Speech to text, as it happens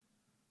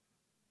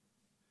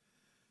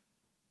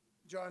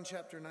John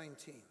chapter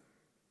 19.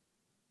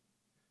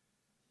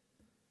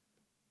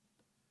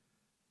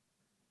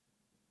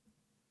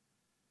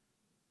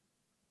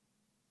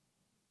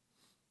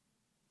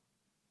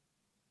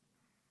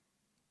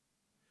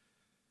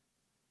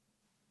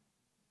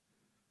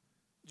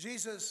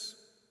 Jesus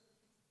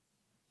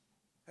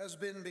has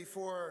been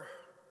before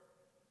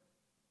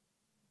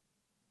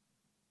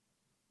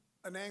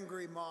an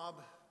angry mob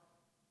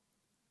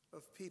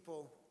of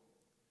people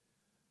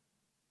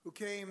who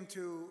came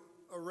to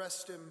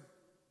arrest him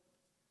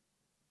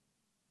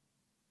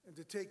and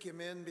to take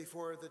him in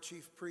before the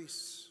chief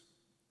priests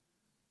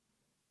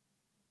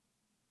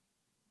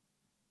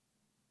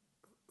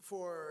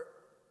for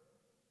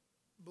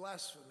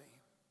blasphemy.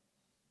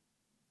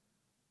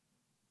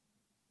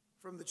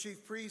 From the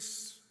chief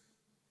priests,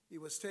 he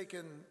was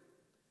taken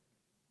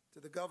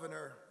to the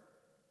governor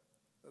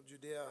of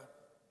Judea,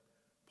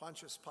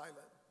 Pontius Pilate.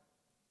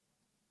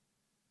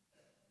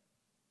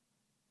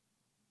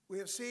 We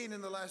have seen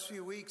in the last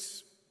few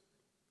weeks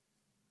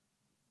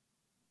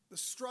the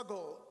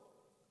struggle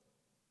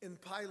in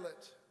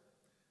Pilate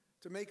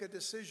to make a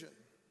decision,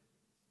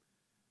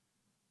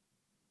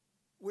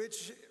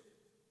 which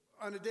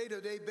on a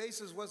day-to-day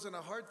basis wasn't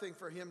a hard thing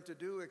for him to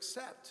do,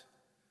 except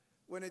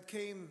when it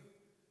came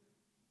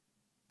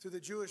to the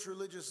Jewish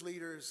religious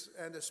leaders,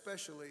 and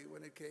especially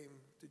when it came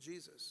to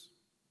Jesus.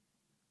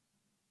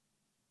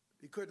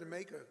 He couldn't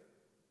make a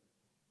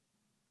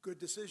good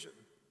decision.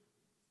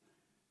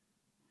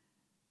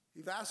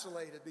 He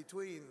vacillated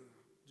between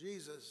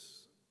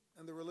Jesus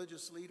and the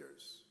religious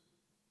leaders.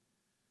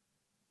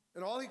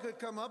 And all he could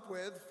come up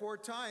with, 4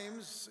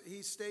 times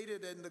he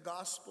stated in the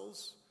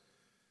Gospels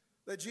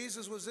that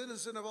Jesus was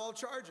innocent of all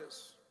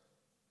charges.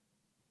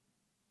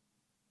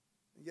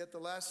 And yet the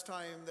last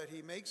time that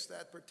he makes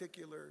that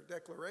particular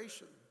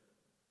declaration,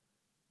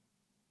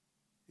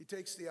 he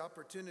takes the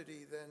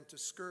opportunity then to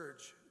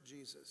scourge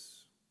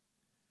Jesus,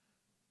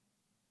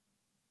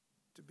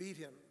 to beat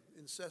him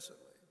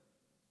incessantly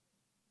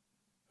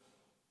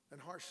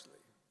and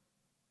harshly,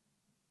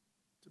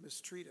 to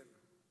mistreat him,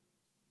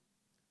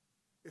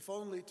 if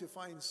only to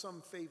find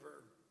some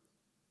favor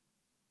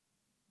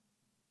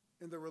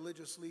in the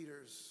religious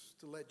leaders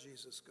to let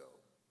Jesus go.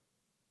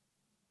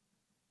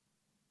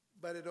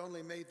 But it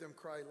only made them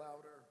cry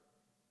louder,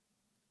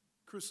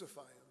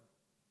 "Crucify him,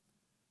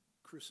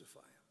 crucify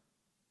him."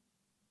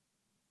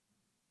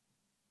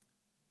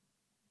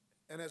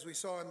 And as we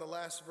saw in the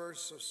last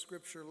verse of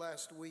Scripture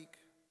last week,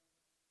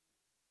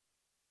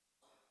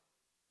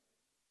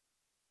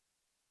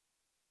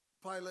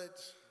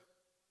 Pilate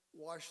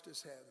washed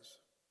his hands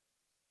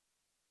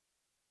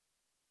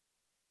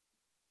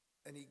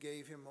and he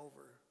gave him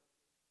over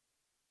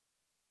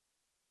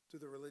to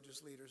the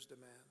religious leaders'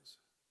 demands.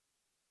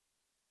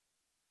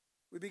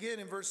 We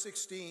begin in verse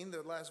 16,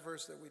 the last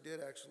verse that we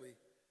did actually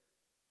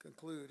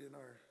conclude in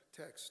our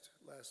text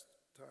last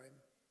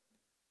time.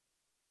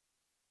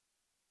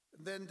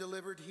 Then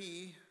delivered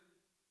he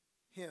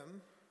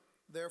him,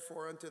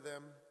 therefore, unto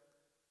them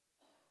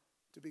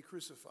to be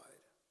crucified.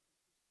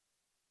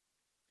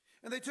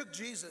 And they took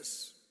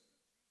Jesus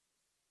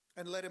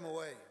and led him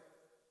away.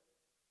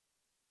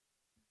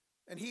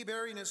 And he,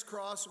 bearing his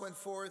cross, went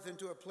forth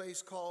into a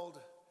place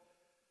called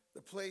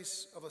the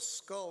place of a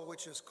skull,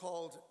 which is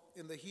called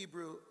in the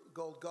Hebrew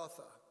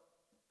Golgotha,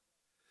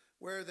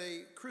 where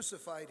they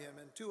crucified him,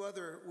 and 2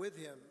 other with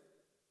him,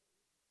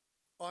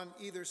 on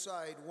either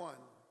side one,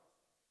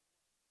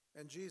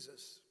 and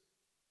Jesus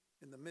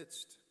in the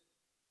midst.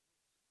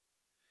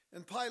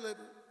 And Pilate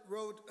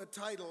wrote a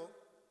title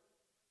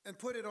and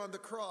put it on the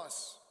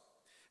cross.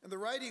 And the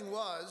writing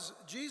was,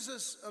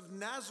 "Jesus of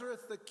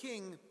Nazareth, the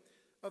King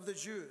of the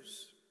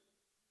Jews."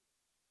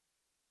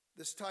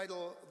 This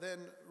title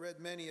then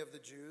read many of the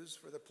Jews,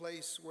 for the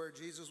place where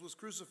Jesus was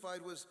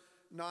crucified was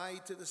nigh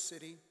to the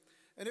city,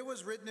 and it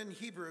was written in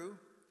Hebrew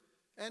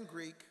and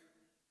Greek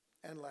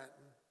and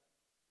Latin.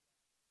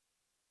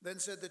 Then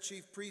said the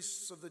chief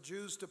priests of the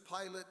Jews to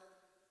Pilate,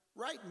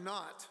 "Write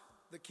not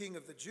the King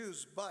of the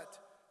Jews,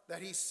 but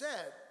that he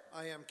said,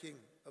 'I am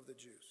King of the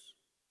Jews.'"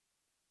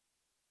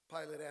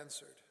 Pilate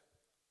answered,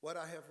 "What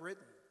I have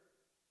written,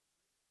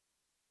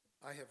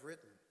 I have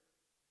written."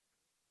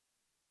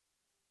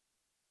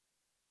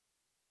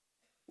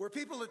 Were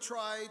people to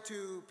try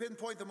to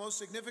pinpoint the most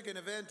significant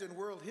event in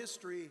world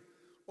history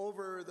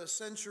over the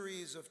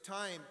centuries of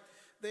time,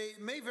 they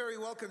may very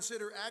well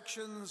consider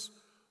actions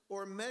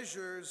or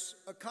measures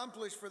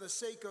accomplished for the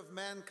sake of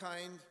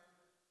mankind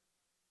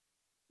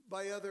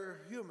by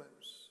other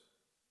humans.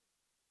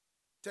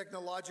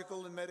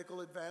 Technological and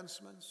medical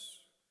advancements,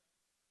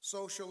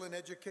 social and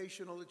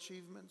educational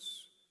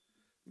achievements,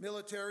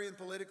 military and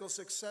political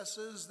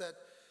successes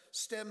that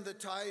stemmed the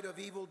tide of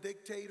evil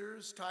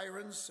dictators,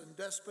 tyrants, and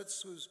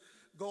despots whose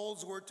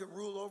goals were to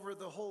rule over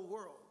the whole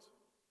world.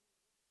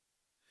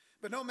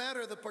 But no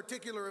matter the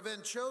particular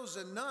event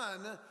chosen,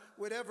 none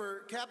would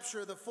ever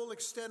capture the full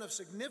extent of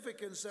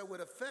significance that would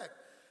affect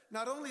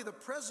not only the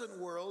present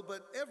world,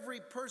 but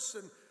every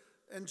person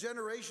and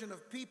generation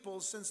of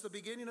people since the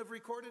beginning of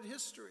recorded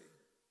history.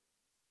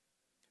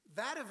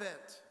 That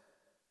event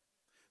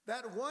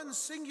That one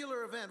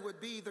singular event would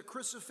be the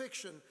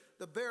crucifixion,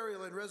 the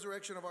burial, and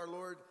resurrection of our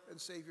Lord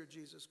and Savior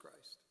Jesus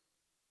Christ.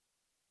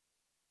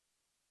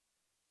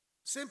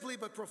 Simply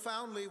but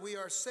profoundly, we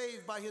are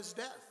saved by his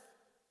death.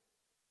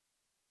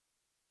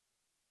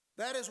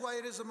 That is why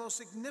it is the most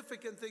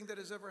significant thing that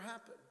has ever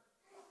happened.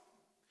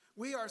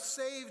 We are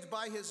saved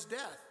by his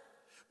death.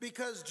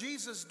 Because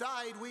Jesus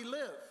died, we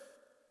live.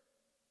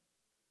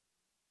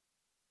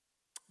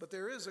 But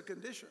there is a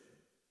condition.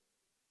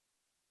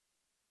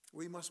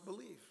 We must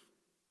believe.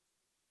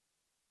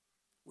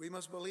 We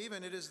must believe,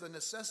 and it is the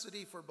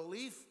necessity for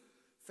belief,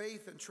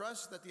 faith, and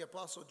trust that the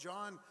Apostle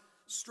John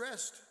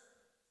stressed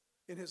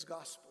in his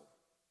gospel.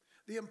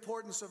 The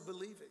importance of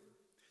believing.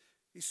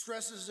 He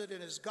stresses it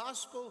in his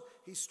gospel.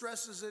 He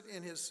stresses it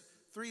in his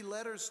 3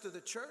 letters to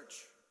the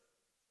church.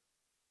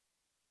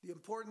 The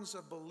importance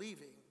of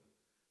believing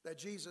that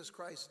Jesus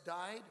Christ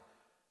died,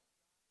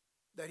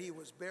 that he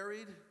was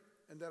buried,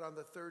 and that on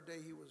the 3rd day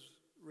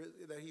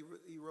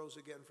he rose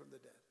again from the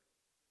dead.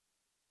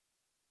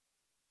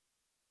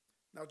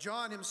 Now,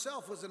 John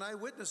himself was an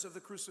eyewitness of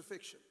the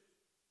crucifixion.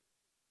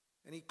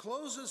 And he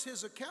closes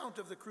his account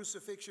of the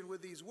crucifixion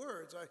with these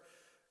words. I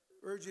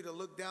urge you to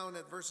look down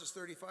at verses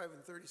 35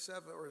 and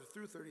 37, or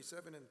through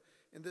 37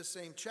 in this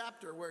same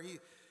chapter, where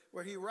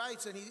he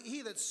writes, and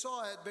he that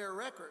saw it bear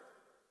record.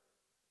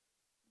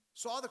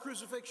 Saw the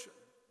crucifixion.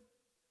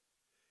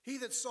 He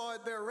that saw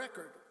it bear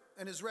record,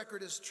 and his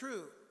record is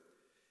true.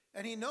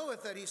 And he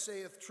knoweth that he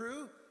saith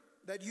true,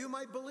 that you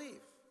might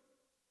believe.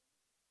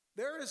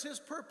 There is his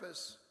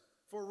purpose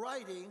for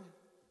writing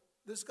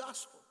this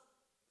gospel,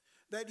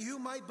 that you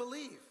might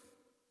believe.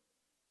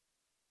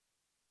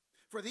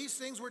 For these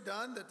things were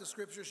done that the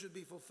scripture should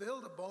be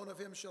fulfilled. A bone of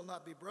him shall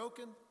not be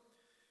broken.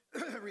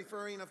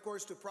 Referring, of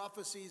course, to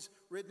prophecies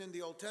written in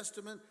the Old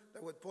Testament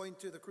that would point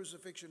to the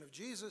crucifixion of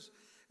Jesus.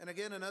 And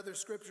again, another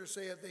scripture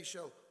saith, they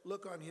shall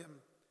look on him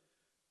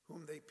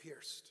whom they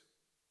pierced.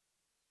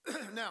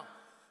 Now,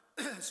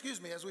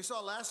 excuse me, as we saw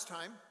last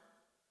time,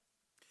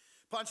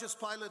 Pontius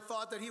Pilate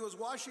thought that he was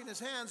washing his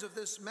hands of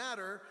this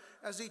matter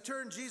as he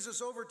turned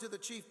Jesus over to the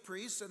chief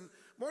priests, and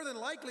more than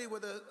likely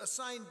with a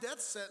assigned death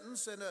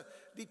sentence and a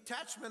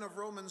detachment of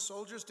Roman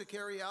soldiers to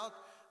carry out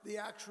the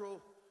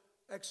actual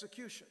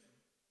execution.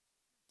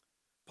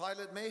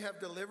 Pilate may have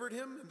delivered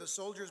him, and the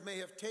soldiers may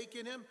have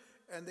taken him,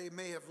 and they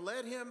may have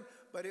led him,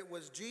 but it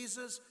was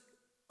Jesus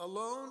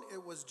alone,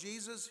 it was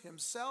Jesus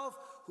himself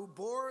who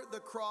bore the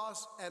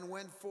cross and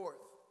went forth.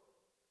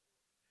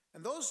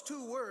 And those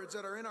 2 words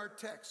that are in our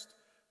text,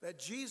 that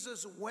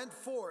Jesus went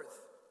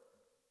forth,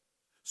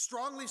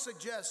 strongly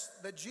suggest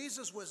that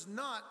Jesus was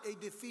not a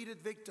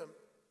defeated victim.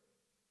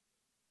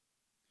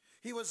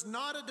 He was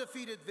not a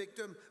defeated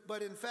victim,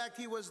 but in fact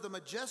he was the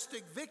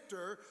majestic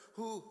victor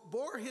who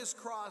bore his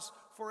cross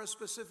for a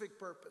specific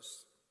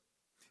purpose.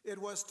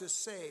 It was to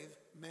save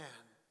man.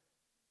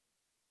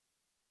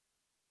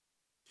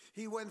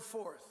 He went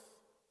forth.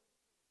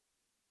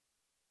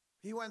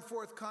 He went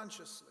forth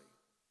consciously.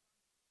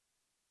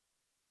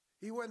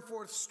 He went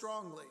forth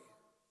strongly.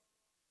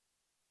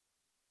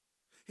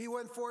 He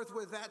went forth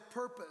with that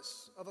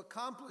purpose of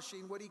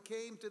accomplishing what he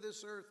came to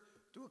this earth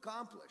to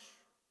accomplish.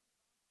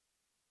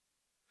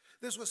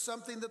 This was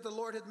something that the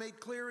Lord had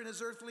made clear in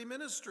his earthly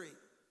ministry.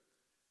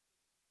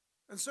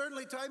 And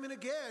certainly time and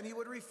again, he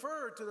would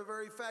refer to the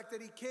very fact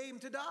that he came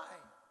to die.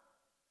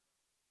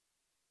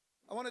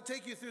 I want to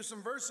take you through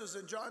some verses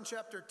in John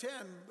chapter 10,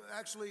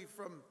 actually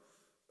from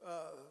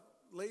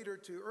later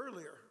to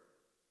earlier.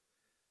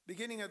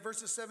 Beginning at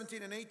verses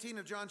 17 and 18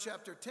 of John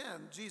chapter 10,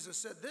 Jesus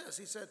said this.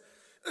 He said,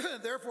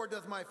 therefore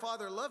doth my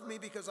Father love me,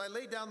 because I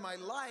lay down my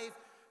life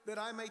that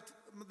I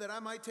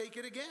might take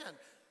it again.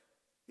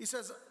 He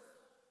says,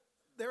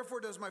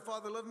 therefore does my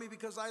Father love me,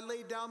 because I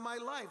lay down my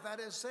life. That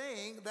is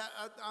saying that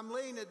I'm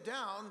laying it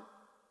down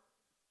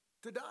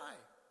to die.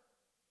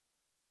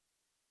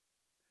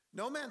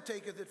 No man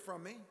taketh it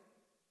from me.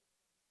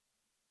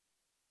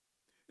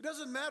 It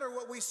doesn't matter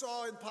what we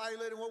saw in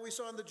Pilate and what we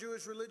saw in the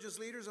Jewish religious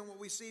leaders and what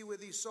we see with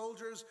these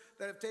soldiers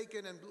that have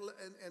taken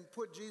and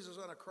put Jesus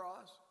on a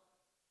cross.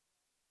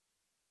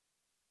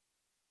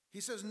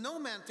 He says, no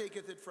man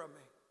taketh it from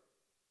me,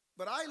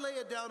 but I lay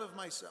it down of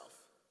myself.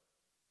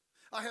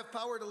 I have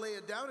power to lay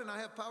it down, and I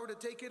have power to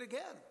take it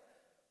again.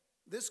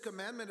 This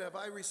commandment have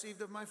I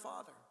received of my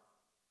Father.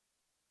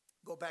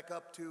 Go back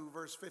up to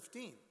verse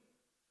 15.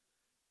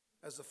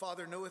 As the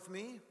Father knoweth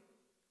me,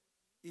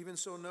 even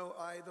so know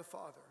I the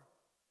Father,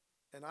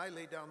 and I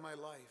lay down my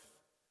life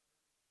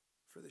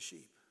for the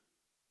sheep.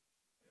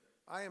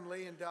 I am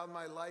laying down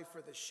my life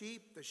for the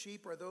sheep. The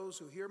sheep are those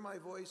who hear my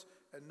voice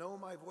and know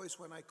my voice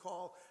when I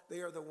call.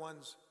 They are the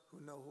ones who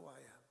know who I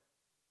am.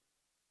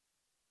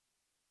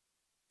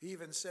 He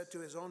even said to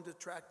his own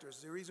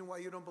detractors, the reason why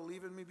you don't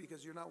believe in me,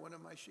 because you're not one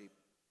of my sheep.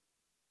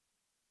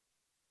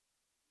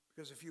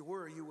 Because if you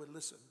were, you would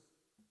listen.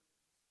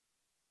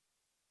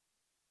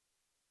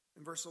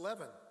 In verse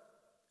 11,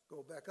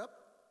 go back up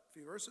a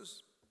few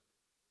verses,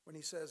 when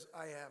he says,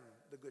 I am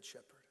the good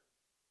shepherd.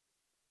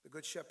 The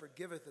good shepherd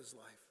giveth his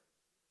life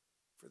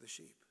for the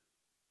sheep.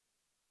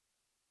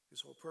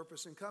 His whole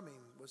purpose in coming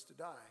was to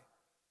die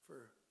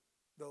for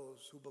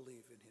those who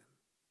believe in him.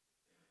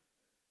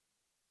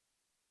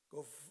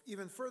 Go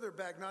even further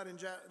back, not in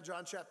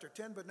John chapter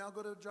 10, but now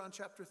go to John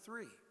chapter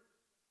 3.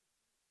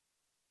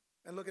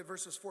 And look at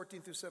verses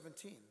 14 through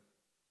 17.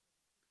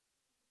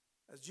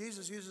 As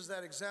Jesus uses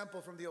that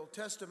example from the Old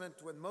Testament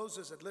when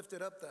Moses had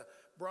lifted up the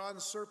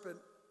bronze serpent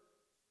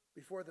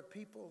before the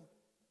people.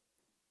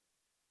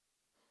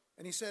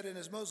 And he said, and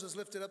as Moses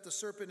lifted up the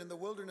serpent in the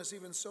wilderness,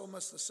 even so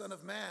must the Son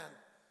of Man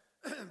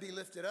be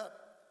lifted up,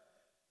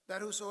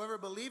 that whosoever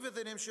believeth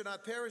in him should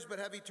not perish but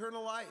have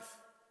eternal life.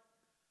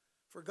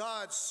 For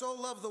God so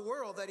loved the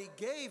world that he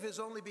gave his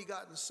only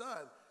begotten Son.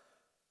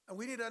 And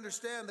we need to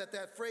understand that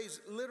that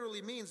phrase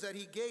literally means that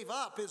he gave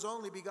up his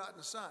only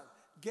begotten Son,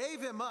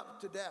 gave him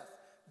up to death,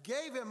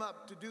 gave him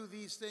up to do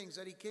these things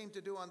that he came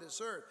to do on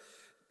this earth.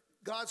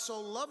 God so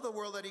loved the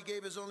world that he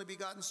gave his only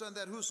begotten Son,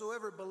 that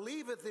whosoever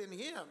believeth in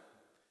him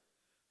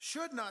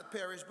should not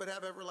perish but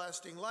have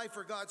everlasting life.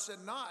 For God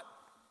sent not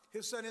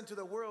his Son into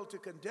the world to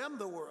condemn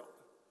the world,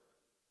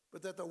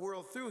 but that the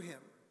world through him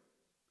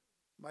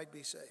might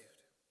be saved.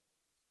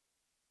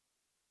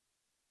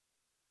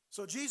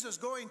 So Jesus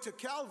going to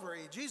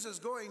Calvary, Jesus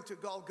going to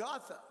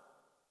Golgotha,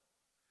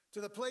 to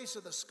the place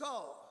of the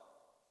skull,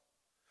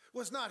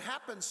 was not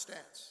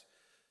happenstance.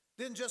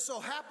 Didn't just so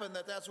happen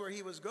that that's where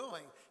he was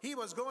going. He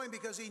was going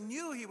because he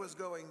knew he was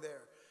going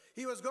there.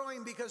 He was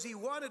going because he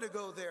wanted to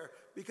go there,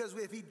 because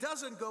if he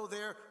doesn't go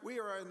there, we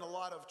are in a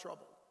lot of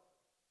trouble.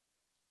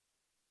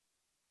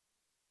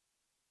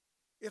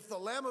 If the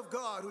Lamb of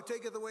God who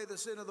taketh away the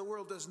sin of the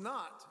world does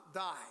not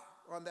die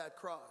on that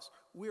cross,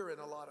 we're in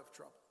a lot of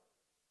trouble.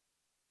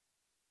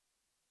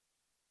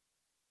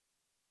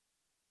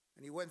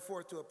 And he went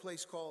forth to a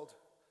place called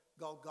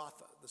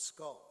Golgotha, the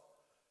skull,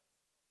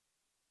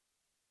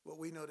 what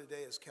we know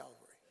today as Calvary.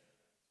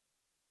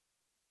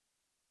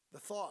 The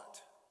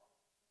thought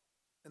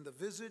and the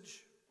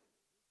visage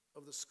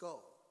of the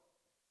skull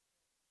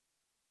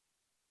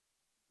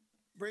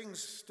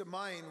brings to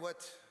mind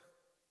what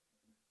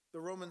the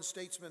Roman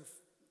statesman,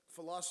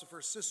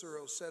 philosopher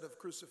Cicero said of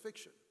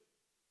crucifixion.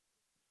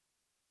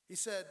 He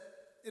said,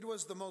 "It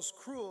was the most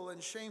cruel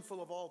and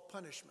shameful of all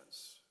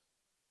punishments.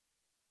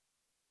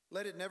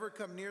 Let it never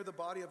come near the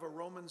body of a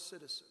Roman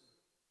citizen.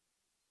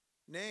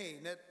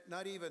 Nay,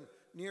 not even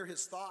near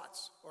his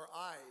thoughts or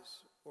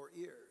eyes or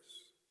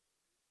ears."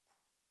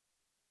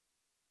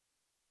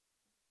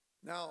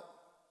 Now,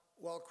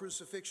 while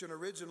crucifixion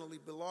originally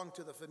belonged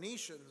to the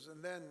Phoenicians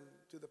and then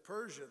to the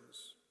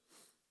Persians,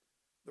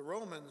 the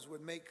Romans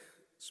would make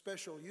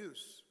special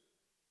use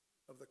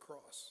of the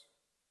cross.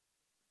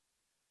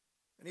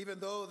 And even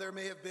though there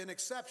may have been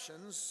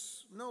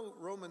exceptions, no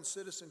Roman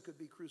citizen could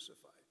be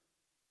crucified.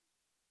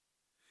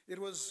 It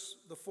was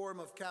the form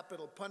of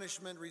capital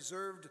punishment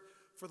reserved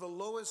for the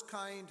lowest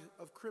kind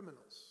of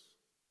criminals,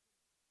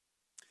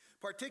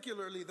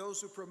 particularly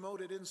those who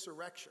promoted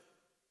insurrection.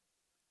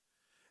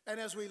 And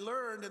as we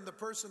learned in the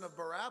person of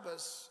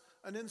Barabbas,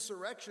 an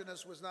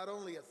insurrectionist was not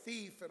only a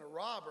thief and a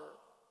robber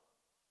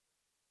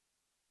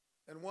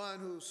and one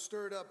who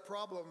stirred up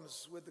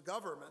problems with the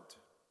government,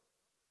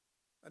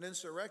 an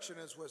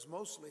insurrectionist was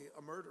mostly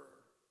a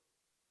murderer.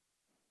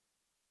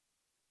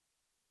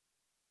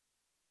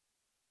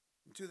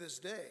 And to this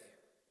day,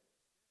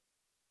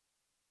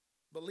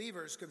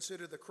 believers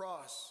consider the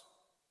cross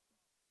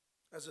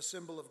as a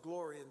symbol of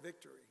glory and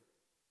victory.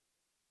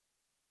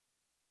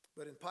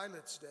 But in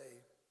Pilate's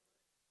day,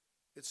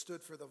 it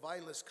stood for the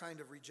vilest kind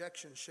of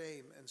rejection,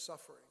 shame, and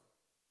suffering.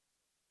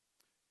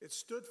 It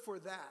stood for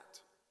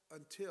that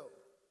until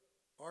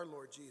our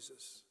Lord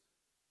Jesus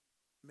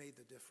made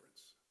the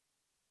difference.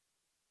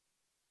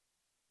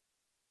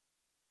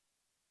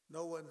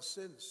 No one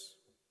since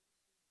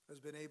has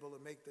been able to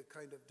make the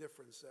kind of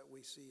difference that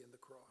we see in the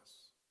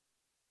cross,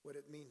 what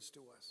it means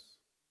to us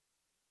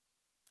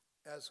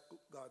as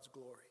God's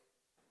glory,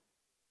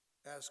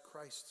 as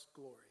Christ's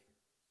glory,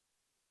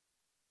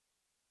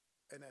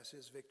 and as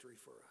his victory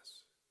for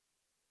us.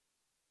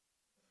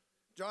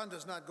 John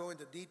does not go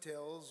into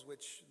details,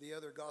 which the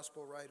other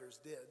gospel writers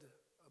did,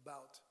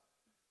 about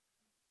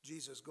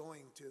Jesus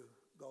going to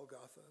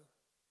Golgotha.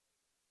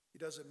 He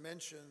doesn't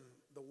mention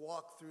the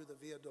walk through the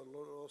Via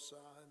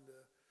Dolorosa and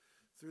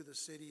through the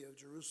city of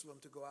Jerusalem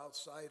to go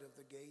outside of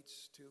the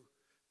gates to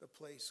the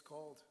place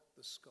called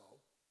the skull.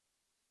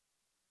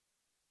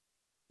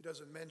 He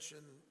doesn't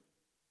mention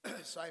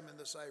Simon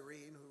the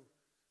Cyrene, who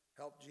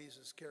helped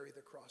Jesus carry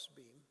the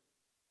crossbeam,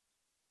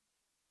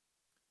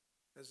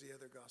 as the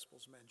other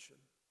Gospels mention.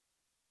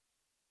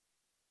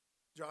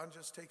 John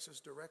just takes us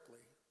directly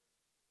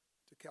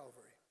to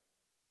Calvary.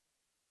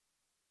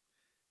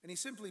 And he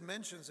simply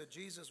mentions that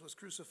Jesus was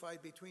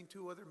crucified between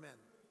two other men,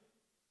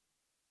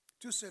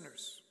 two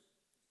sinners,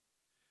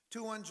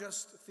 two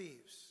unjust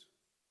thieves,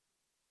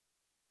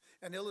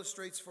 and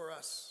illustrates for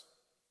us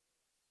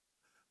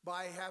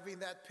by having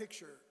that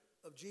picture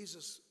of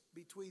Jesus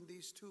between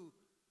these two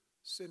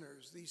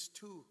sinners, these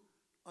two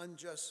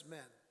unjust men,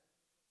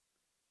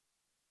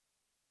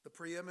 the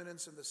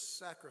preeminence and the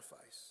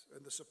sacrifice,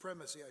 and the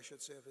supremacy, I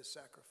should say, of his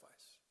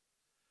sacrifice.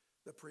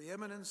 the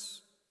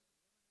preeminence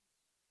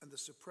and the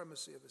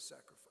supremacy of his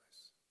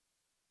sacrifice.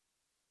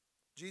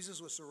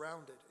 Jesus was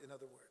surrounded, in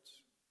other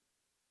words,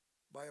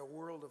 by a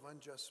world of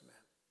unjust men.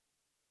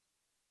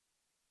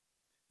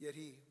 Yet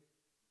he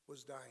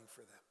was dying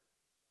for them.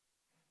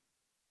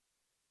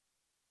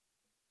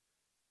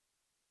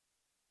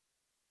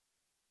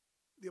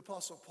 The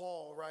Apostle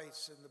Paul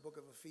writes in the book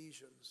of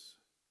Ephesians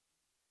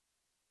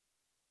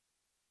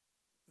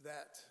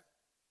that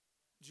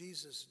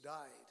Jesus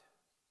died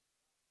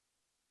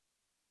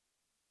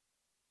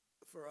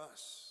for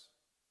us.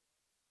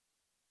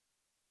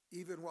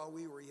 Even while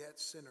we were yet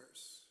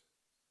sinners,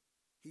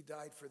 he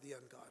died for the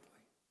ungodly.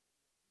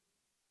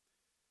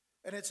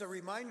 And it's a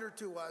reminder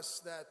to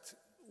us that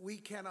we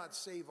cannot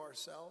save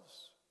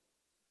ourselves,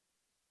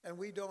 and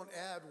we don't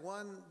add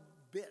one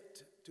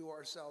bit to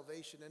our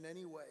salvation in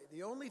any way.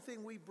 The only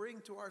thing we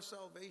bring to our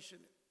salvation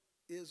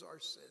is our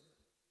sin.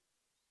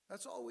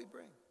 That's all we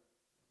bring.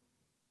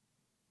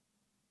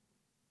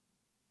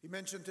 He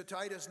mentioned to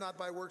Titus, not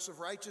by works of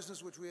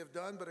righteousness which we have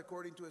done, but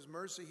according to his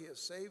mercy he has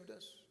saved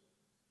us.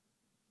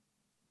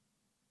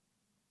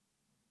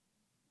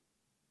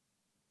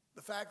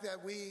 The fact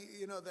that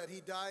that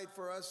he died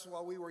for us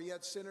while we were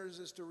yet sinners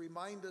is to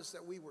remind us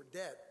that we were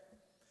dead.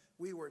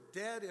 We were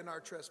dead in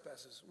our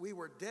trespasses. We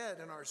were dead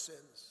in our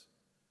sins.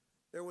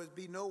 There would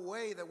be no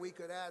way that we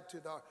could add to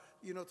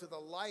the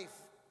life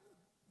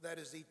that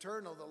is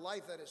eternal, the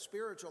life that is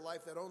spiritual,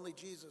 life that only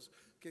Jesus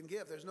can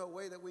give. There's no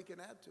way that we can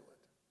add to it.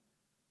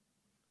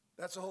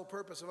 That's the whole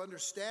purpose of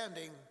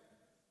understanding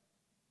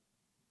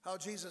how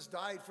Jesus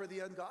died for the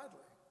ungodly.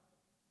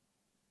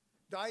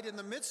 Died in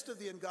the midst of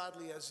the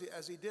ungodly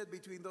as he did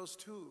between those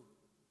two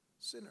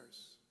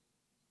sinners.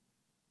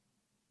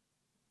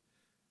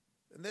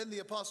 And then the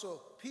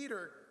Apostle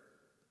Peter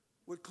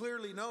would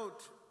clearly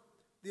note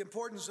the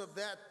importance of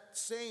that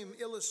same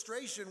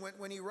illustration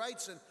when he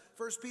writes in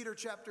 1 Peter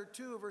chapter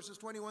 2, verses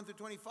 21 through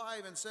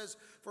 25, and says,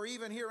 "For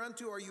even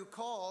hereunto are you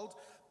called,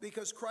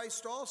 because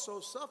Christ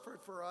also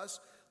suffered for us,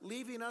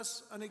 leaving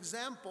us an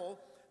example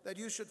that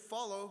you should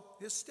follow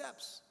his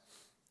steps,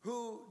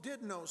 who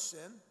did no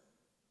sin,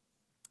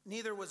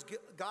 neither was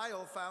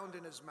guile found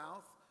in his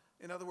mouth."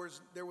 In other words,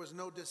 there was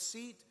no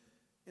deceit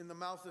in the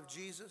mouth of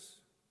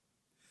Jesus.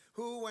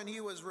 "Who, when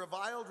he was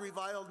reviled,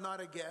 reviled not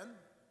again.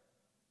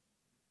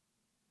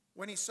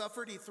 When he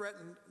suffered, he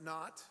threatened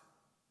not."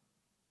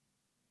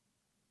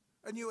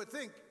 And you would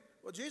think,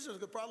 well, Jesus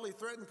could probably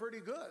threaten pretty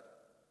good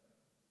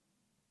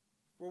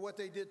for what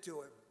they did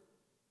to him.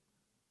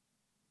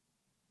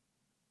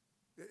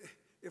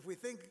 If we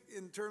think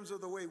in terms of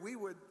the way we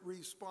would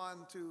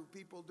respond to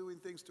people doing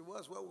things to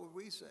us, what would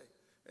we say?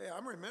 Hey,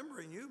 I'm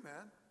remembering you,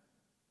 man.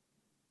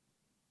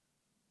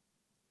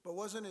 But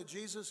wasn't it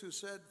Jesus who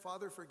said,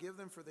 "Father, forgive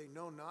them, for they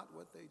know not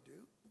what they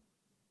do"?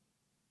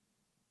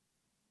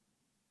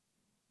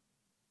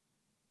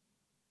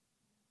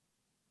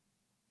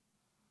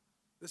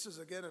 This is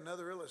again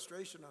another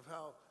illustration of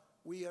how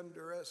we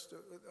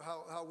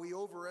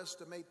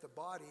overestimate the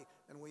body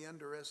and we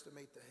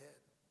underestimate the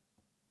head.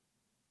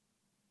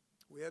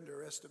 We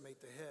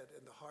underestimate the head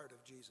and the heart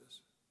of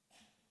Jesus.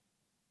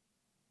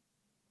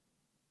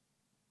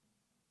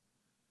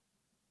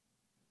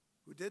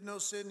 "Who did no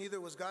sin, neither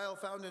was guile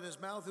found in his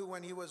mouth, who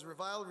when he was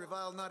reviled,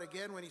 reviled not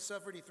again. When he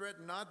suffered, he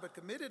threatened not, but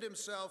committed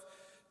himself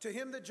to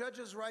him that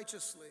judges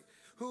righteously,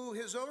 who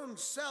his own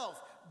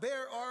self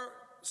bare our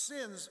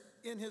sins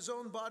in his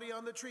own body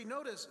on the tree."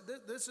 Notice,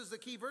 this is the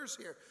key verse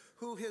here.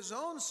 "Who his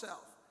own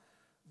self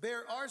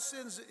bare our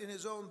sins in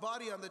his own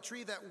body on the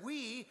tree, that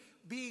we,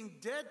 being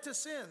dead to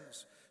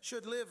sins,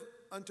 should live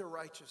unto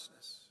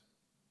righteousness.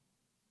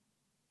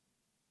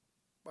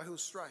 By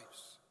whose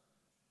stripes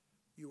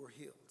you were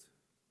healed.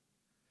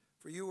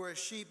 For you were as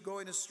sheep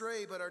going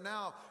astray, but are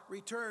now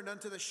returned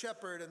unto the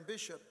shepherd and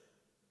bishop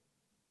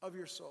of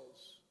your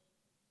souls."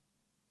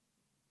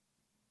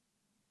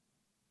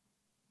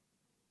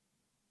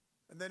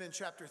 And then in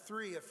chapter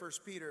 3 of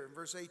 1 Peter, in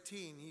verse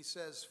 18, he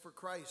says, "For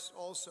Christ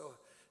also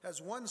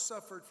has once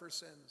suffered for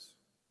sins,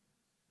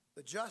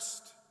 the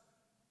just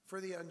for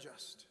the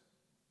unjust.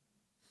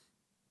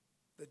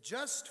 The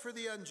just for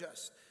the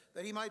unjust,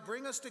 that he might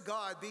bring us to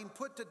God, being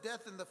put to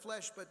death in the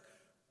flesh, but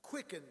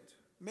quickened,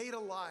 made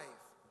alive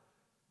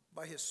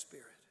by his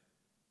Spirit."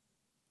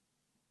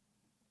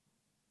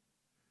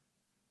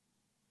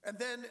 And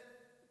then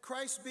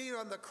Christ being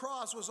on the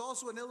cross was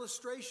also an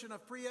illustration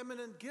of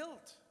preeminent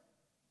guilt.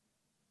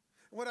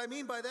 What I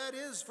mean by that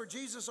is, for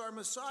Jesus, our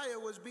Messiah,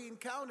 was being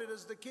counted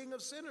as the King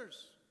of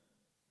sinners.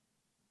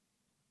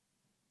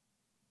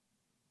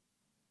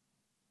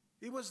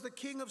 He was the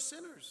King of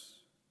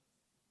sinners.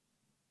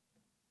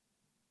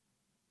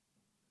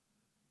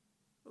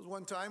 There was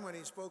one time when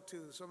he spoke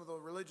to some of the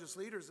religious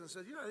leaders and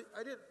said,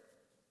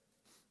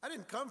 I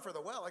didn't come for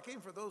the well, I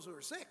came for those who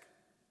were sick.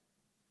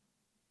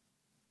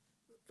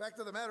 The fact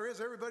of the matter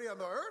is, everybody on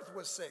the earth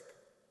was sick.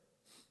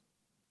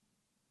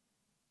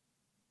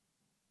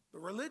 The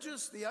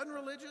religious, the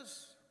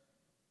unreligious,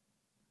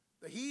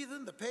 the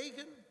heathen, the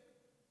pagan.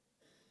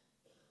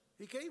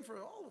 He came for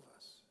all of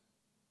us.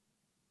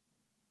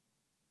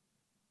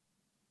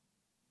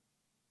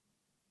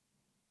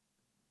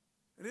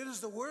 And it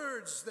is the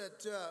words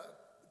that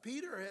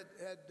Peter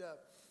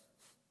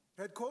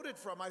had quoted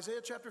from Isaiah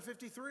chapter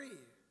 53,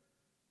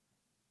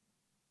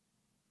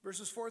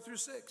 verses 4 through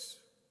 6.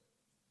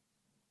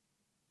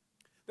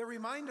 They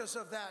remind us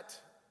of that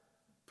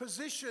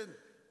position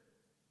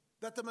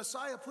that the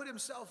Messiah put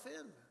himself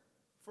in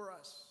for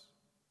us.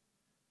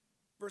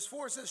 Verse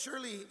 4 says,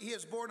 surely he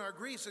has borne our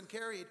griefs and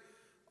carried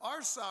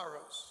our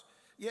sorrows.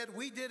 Yet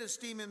we did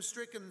esteem him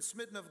stricken,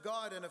 smitten of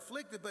God, and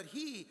afflicted, but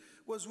he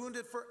was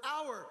wounded for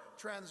our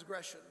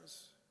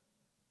transgressions.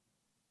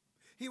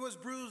 He was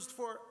bruised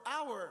for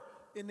our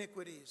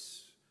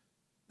iniquities.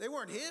 They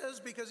weren't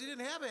his because he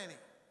didn't have any.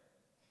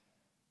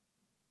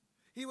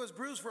 He was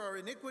bruised for our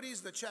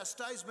iniquities. The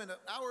chastisement of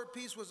our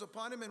peace was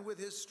upon him, and with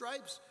his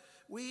stripes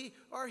we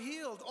are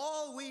healed.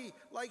 All we,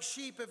 like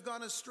sheep, have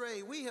gone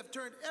astray. We have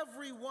turned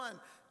every one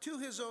to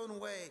his own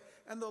way,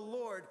 and the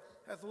Lord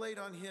hath laid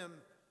on him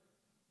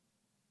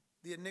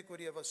the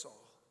iniquity of us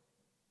all.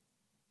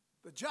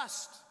 The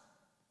just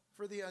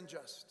for the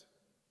unjust.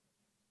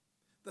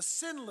 The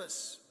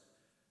sinless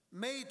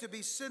made to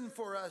be sin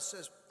for us,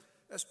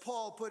 as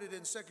Paul put it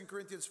in 2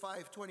 Corinthians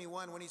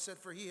 5:21 when he said,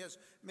 for he has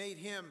made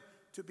him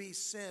to be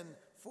sin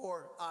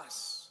for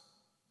us,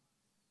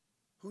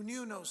 who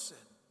knew no sin,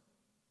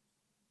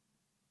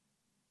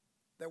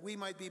 that we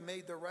might be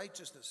made the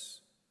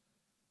righteousness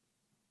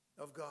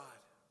of God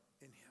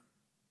in him.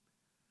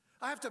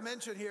 I have to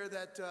mention here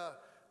that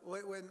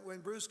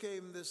when Bruce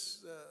came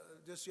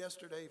just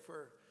yesterday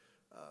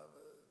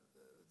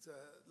to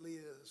lead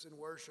us in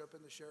worship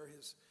and to share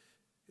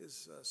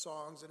his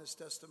songs and his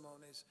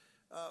testimonies,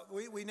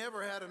 we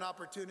never had an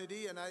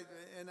opportunity, and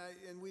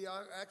we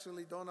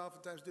actually don't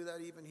oftentimes do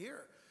that even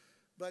here.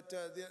 But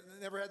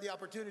never had the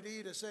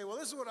opportunity to say, well,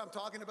 this is what I'm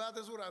talking about,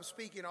 this is what I'm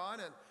speaking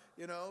on, and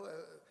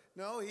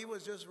no, he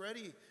was just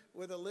ready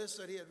with a list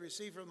that he had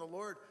received from the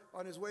Lord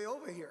on his way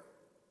over here.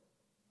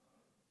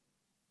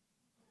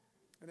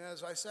 And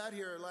as I sat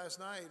here last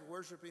night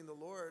worshiping the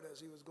Lord as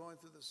he was going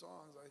through the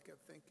songs, I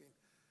kept thinking,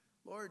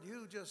 Lord,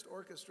 you just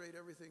orchestrate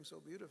everything so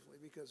beautifully,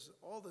 because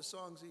all the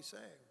songs he sang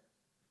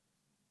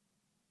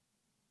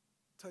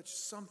touched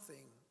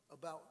something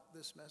about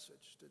this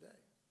message today.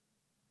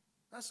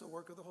 That's the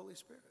work of the Holy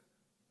Spirit.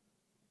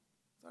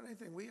 It's not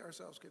anything we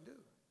ourselves can do.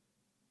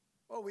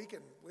 Oh, we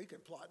can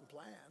plot and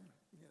plan,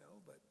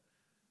 but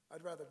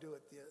I'd rather do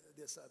it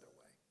this other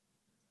way.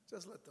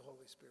 Just let the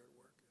Holy Spirit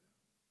work.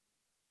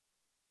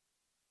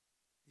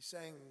 He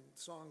sang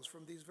songs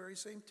from these very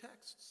same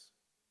texts.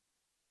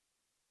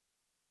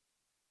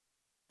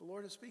 The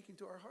Lord is speaking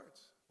to our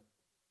hearts,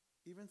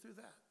 even through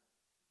that.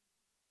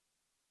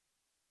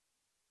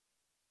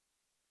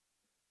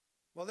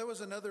 Well, there was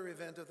another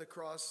event of the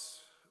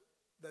cross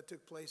that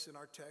took place in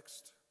our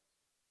text.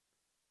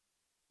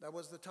 That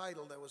was the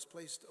title that was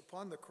placed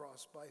upon the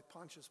cross by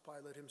Pontius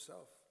Pilate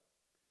himself.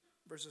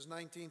 Verses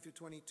 19 through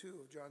 22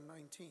 of John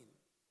 19.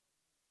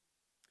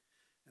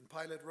 And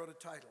Pilate wrote a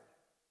title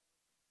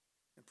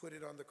and put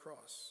it on the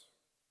cross.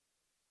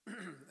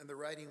 And the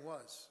writing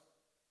was,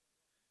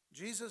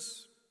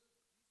 Jesus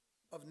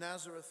of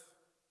Nazareth,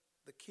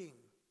 the King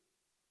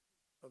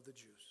of the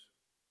Jews.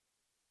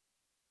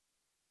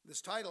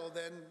 This title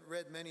then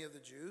read many of the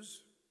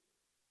Jews,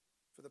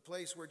 for the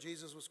place where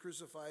Jesus was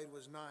crucified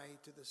was nigh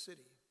to the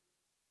city.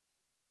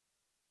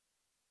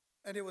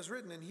 And it was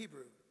written in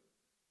Hebrew,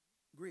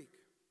 Greek,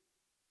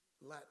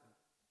 Latin.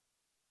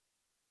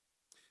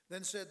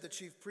 Then said the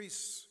chief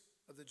priests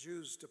of the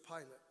Jews to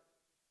Pilate,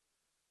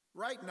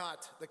 write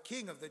not the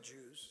King of the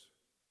Jews,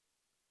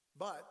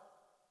 but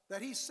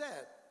that he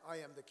said, I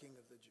am the King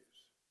of the Jews.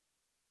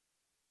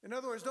 In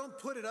other words, don't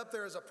put it up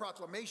there as a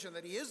proclamation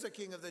that he is the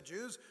King of the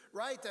Jews.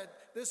 Write that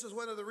this is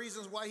one of the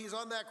reasons why he's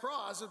on that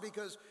cross, is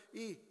because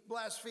he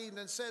blasphemed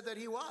and said that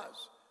he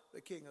was the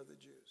King of the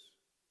Jews.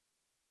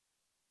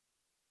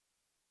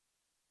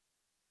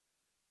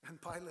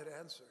 And Pilate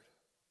answered,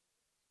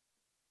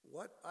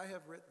 what I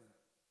have written,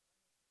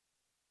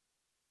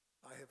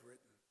 I have written.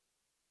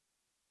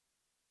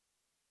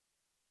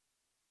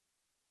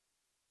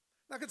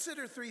 Now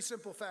consider three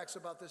simple facts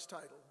about this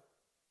title.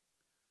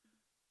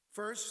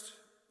 First,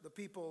 the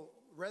people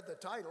read the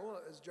title,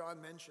 as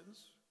John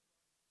mentions.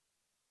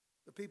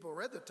 The people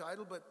read the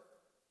title, but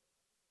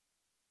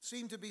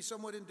seemed to be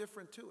somewhat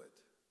indifferent to it.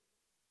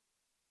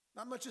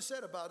 Not much is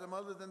said about them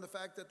other than the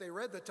fact that they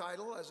read the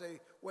title as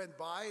they went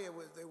by. It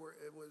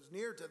was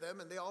near to them,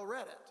 and they all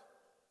read it.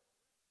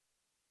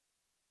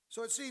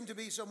 So it seemed to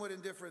be somewhat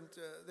indifferent.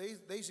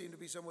 They seemed to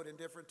be somewhat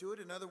indifferent to it.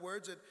 In other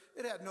words,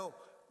 it had no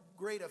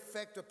great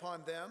effect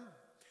upon them.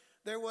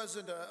 There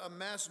wasn't a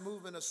mass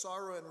movement of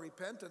sorrow and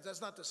repentance.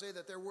 That's not to say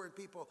that there weren't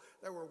people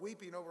that were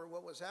weeping over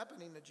what was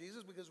happening to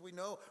Jesus, because we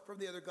know from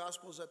the other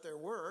Gospels that there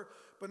were,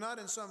 but not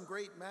in some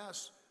great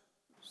mass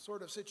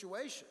sort of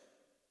situation.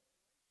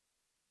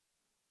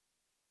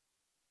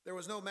 There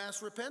was no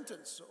mass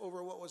repentance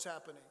over what was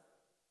happening.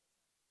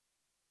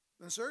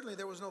 And certainly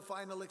there was no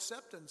final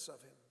acceptance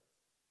of him,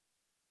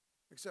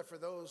 except for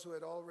those who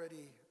had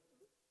already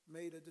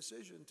made a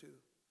decision to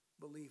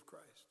believe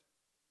Christ.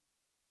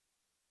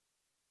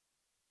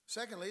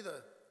 Secondly,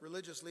 the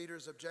religious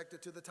leaders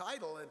objected to the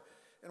title.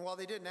 And while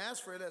they didn't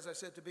ask for it, as I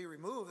said, to be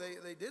removed,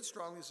 they did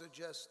strongly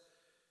suggest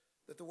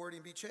that the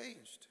wording be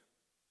changed.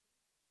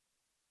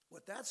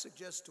 What that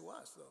suggests to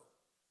us, though,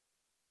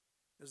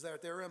 is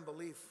that their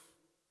unbelief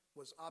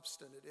was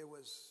obstinate, it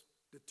was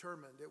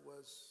determined, it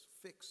was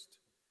fixed.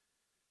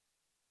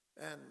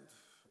 And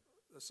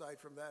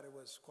aside from that, it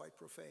was quite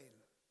profane,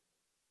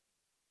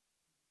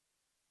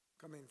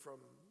 coming from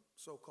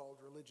so-called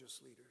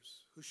religious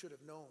leaders who should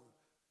have known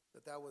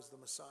that that was the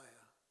Messiah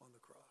on the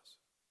cross.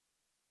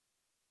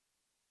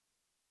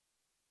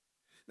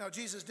 Now,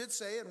 Jesus did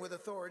say, and with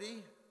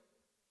authority,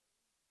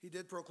 he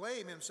did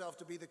proclaim himself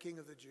to be the King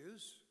of the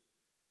Jews,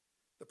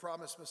 the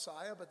promised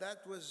Messiah, but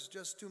that was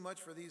just too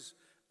much for these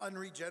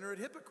unregenerate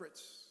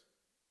hypocrites.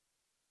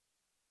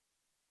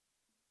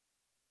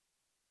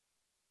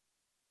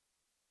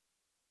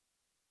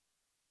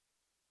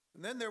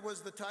 And then there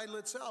was the title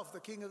itself, the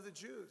King of the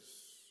Jews,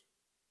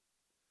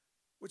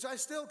 which I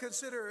still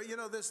consider,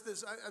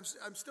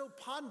 I'm still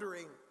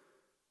pondering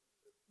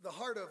the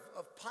heart of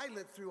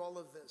Pilate through all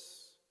of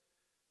this.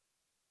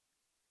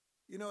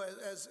 You know,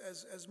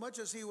 as much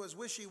as he was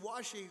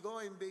wishy-washy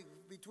going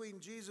between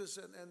Jesus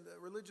and the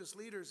religious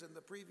leaders in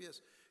the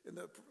previous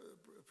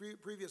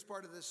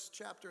part of this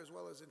chapter as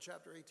well as in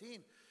chapter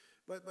 18,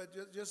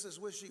 but just this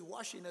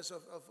wishy-washiness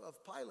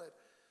of Pilate,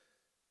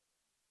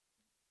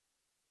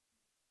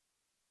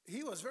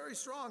 he was very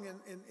strong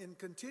in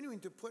continuing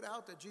to put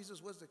out that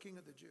Jesus was the King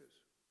of the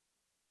Jews.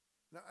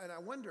 And I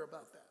wonder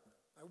about that.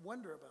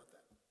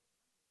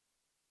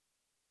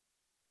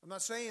 I'm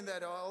not saying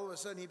that all of a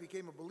sudden he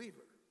became a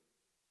believer.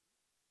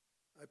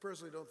 I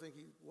personally don't think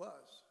he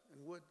was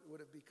and would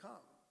have become.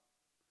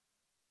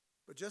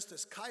 But just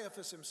as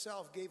Caiaphas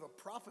himself gave a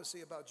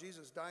prophecy about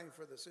Jesus dying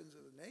for the sins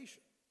of the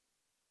nation,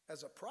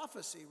 as a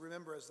prophecy,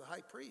 remember, as the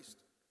high priest.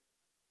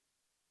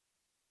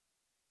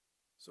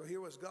 So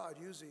here was God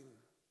using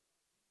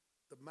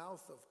the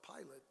mouth of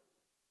Pilate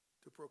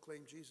to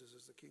proclaim Jesus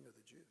as the King of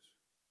the Jews.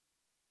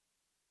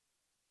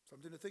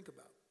 Something to think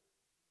about.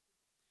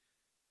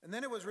 And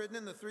then it was written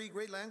in the three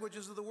great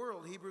languages of the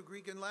world, Hebrew,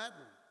 Greek, and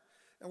Latin.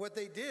 And what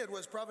they did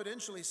was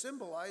providentially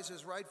symbolize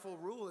his rightful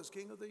rule as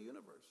King of the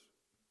universe.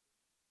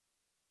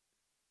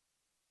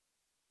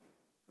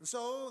 And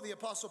so the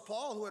Apostle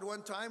Paul, who at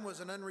one time was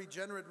an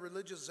unregenerate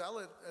religious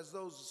zealot as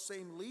those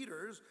same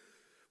leaders,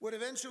 would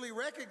eventually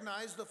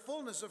recognize the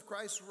fullness of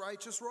Christ's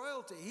righteous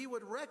royalty. He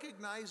would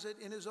recognize it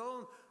in his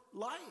own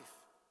life.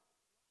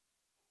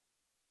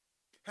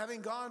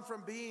 Having gone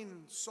from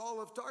being Saul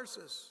of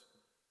Tarsus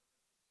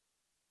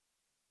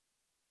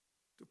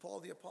to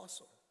Paul the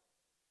Apostle.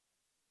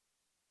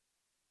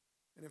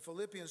 And in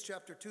Philippians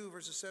chapter 2,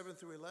 verses 7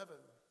 through 11,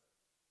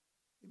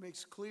 he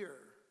makes clear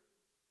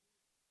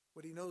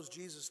what he knows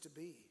Jesus to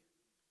be.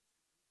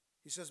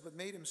 He says, but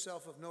made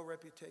himself of no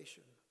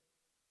reputation,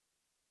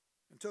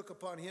 and took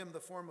upon him the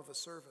form of a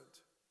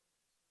servant,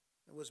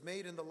 and was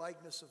made in the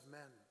likeness of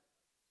men.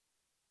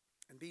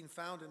 And being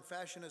found in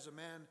fashion as a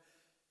man,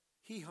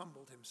 he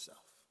humbled himself,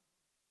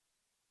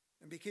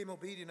 and became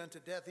obedient unto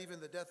death,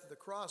 even the death of the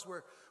cross,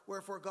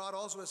 wherefore God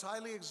also has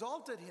highly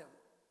exalted him,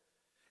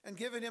 and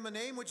given him a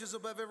name which is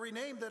above every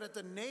name, that at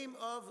the name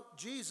of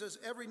Jesus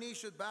every knee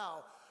should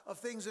bow, of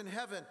things in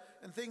heaven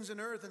and things in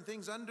earth and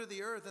things under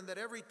the earth, and that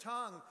every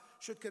tongue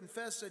should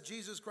confess that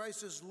Jesus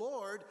Christ is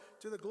Lord,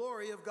 to the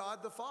glory of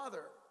God the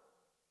Father.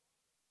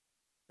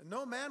 And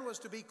no man was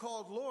to be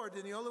called Lord,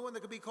 and the only one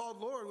that could be called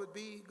Lord would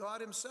be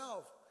God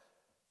himself.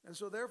 And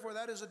so therefore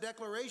that is a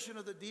declaration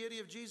of the deity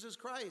of Jesus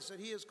Christ, that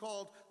he is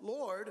called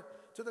Lord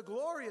to the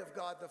glory of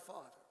God the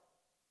Father.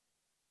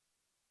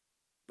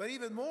 But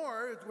even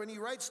more, when he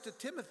writes to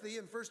Timothy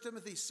in 1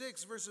 Timothy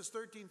 6, verses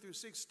 13 through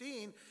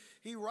 16,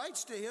 he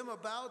writes to him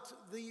about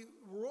the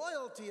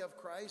royalty of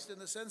Christ in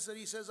the sense that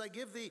he says, I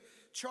give thee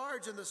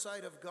charge in the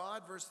sight of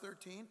God, verse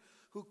 13,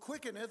 who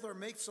quickeneth or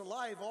makes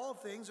alive all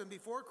things, and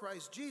before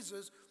Christ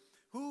Jesus,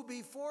 who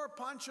before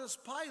Pontius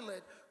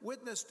Pilate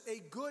witnessed a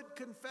good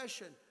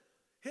confession.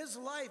 His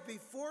life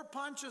before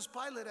Pontius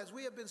Pilate, as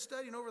we have been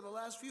studying over the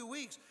last few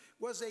weeks,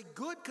 was a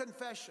good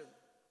confession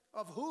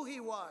of who he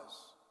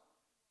was.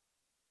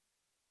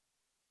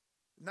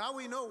 Now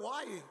we know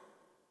why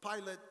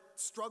Pilate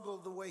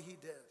struggled the way he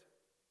did.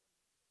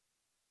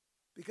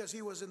 Because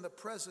he was in the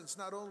presence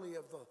not only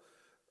of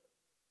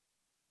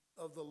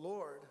the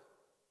Lord,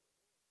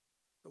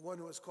 the one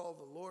who is called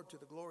the Lord to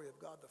the glory of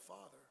God the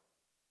Father,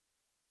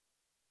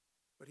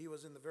 but he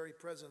was in the very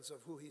presence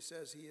of who he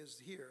says he is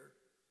here,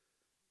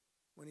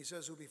 when he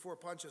says, who before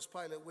Pontius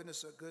Pilate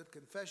witnessed a good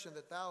confession,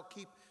 that thou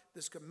keep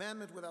this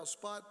commandment without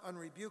spot,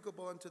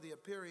 unrebukable until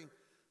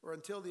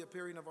the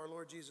appearing of our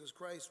Lord Jesus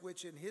Christ,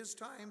 which in his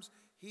times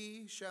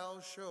he shall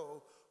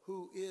show,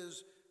 who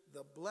is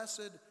the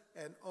blessed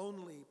and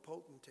only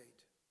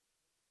potentate.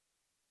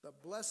 The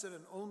blessed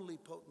and only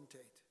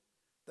potentate,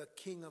 the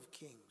King of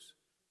kings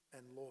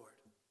and Lord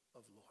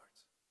of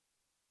lords,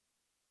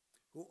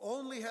 who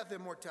only hath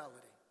immortality,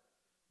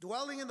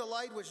 dwelling in the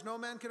light which no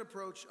man can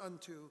approach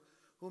unto,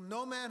 whom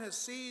no man has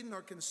seen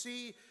nor can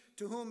see,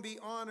 to whom be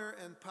honor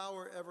and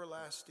power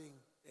everlasting.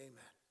 Amen.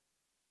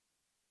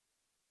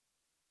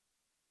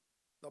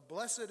 the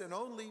blessed and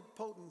only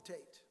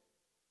potentate.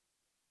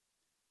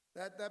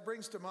 That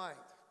brings to mind.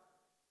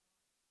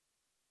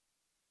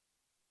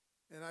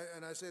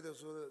 And I say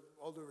this with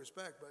all due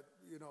respect, but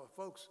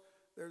folks,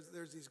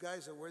 there's these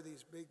guys that wear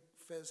these big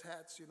fez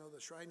hats, the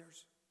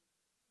Shriners,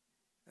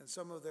 and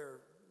some of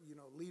their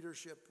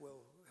leadership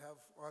will have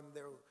on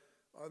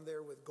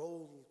there with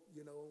gold,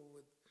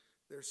 with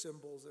their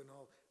symbols and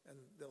all, and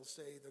they'll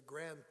say the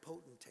grand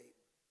potentate.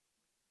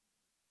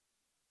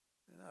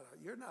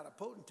 You're not a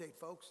potentate,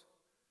 folks.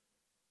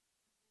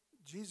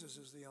 Jesus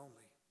is the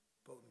only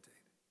potentate.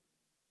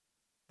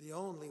 The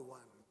only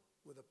one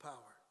with the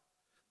power.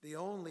 The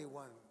only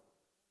one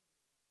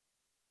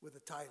with the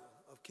title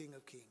of King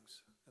of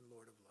Kings and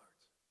Lord of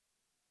Lords.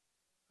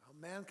 A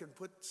man can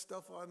put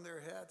stuff on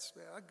their hats.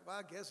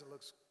 I guess it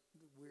looks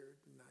weird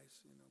and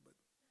nice,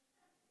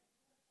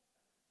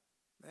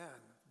 but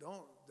man,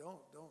 don't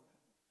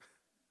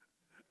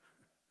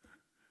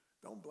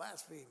don't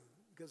blaspheme,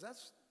 because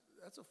that's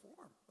a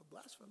form of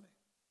blasphemy.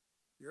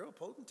 You're a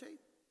potentate?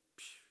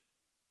 Psh.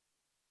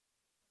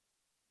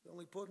 The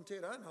only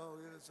potentate I know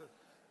is the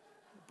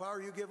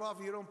power you give off,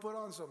 you don't put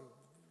on some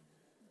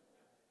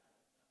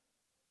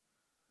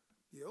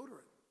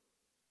deodorant.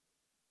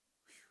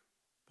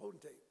 Whew.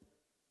 Potentate.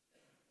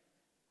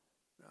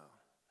 No.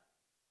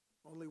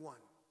 Only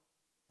one.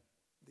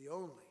 The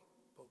only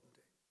potentate.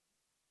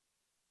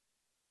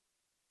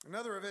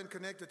 Another event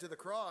connected to the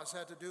cross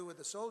had to do with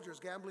the soldiers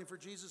gambling for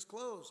Jesus'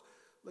 clothes.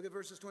 Look at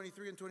verses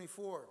 23 and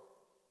 24.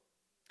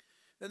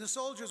 Then the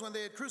soldiers, when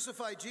they had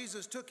crucified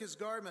Jesus, took his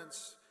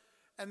garments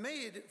and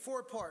made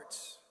 4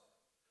 parts,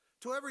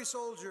 to every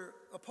soldier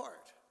a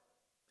part,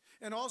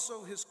 and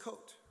also his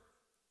coat,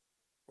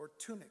 or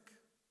tunic.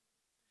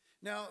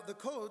 Now the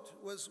coat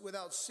was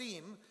without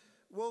seam,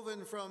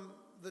 woven from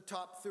the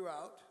top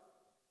throughout.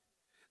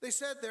 They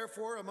said,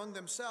 therefore, among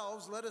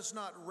themselves, let us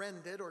not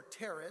rend it or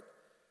tear it,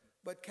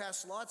 but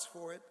cast lots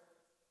for it,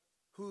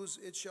 whose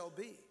it shall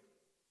be.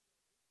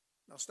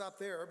 Now stop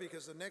there,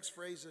 because the next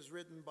phrase is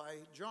written by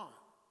John.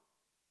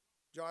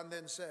 John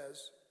then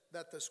says,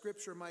 that the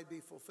scripture might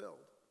be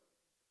fulfilled,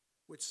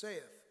 which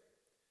saith,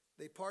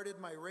 they parted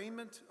my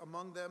raiment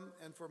among them,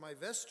 and for my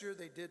vesture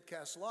they did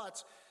cast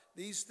lots.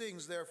 These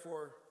things,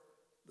 therefore,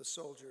 the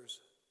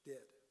soldiers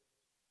did.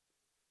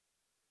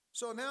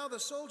 So now the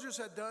soldiers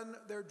had done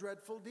their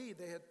dreadful deed.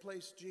 They had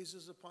placed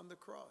Jesus upon the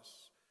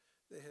cross.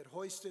 They had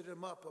hoisted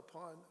him up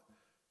upon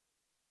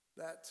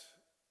that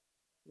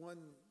one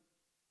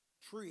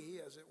tree,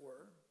 as it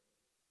were.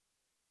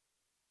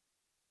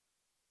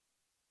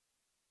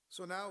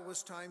 So now it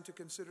was time to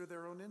consider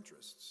their own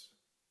interests.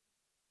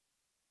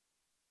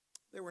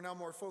 They were now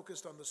more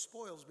focused on the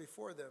spoils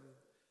before them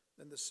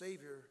than the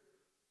Savior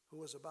who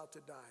was about to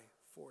die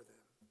for them.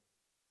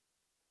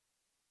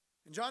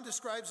 And John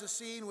describes the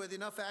scene with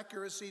enough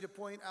accuracy to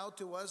point out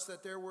to us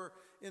that there were,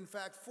 in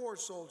fact, 4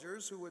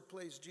 soldiers who would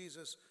place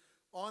Jesus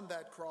on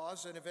that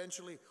cross and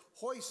eventually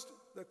hoist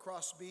the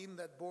crossbeam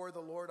that bore the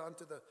Lord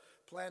onto the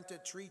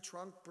planted tree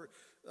trunk,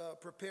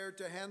 prepared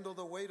to handle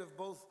the weight of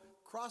both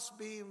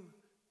crossbeam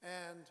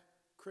and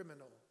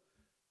criminal,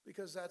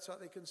 because that's how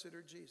they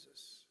considered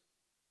Jesus,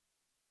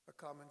 a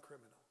common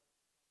criminal.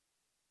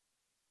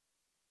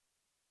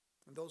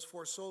 And those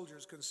 4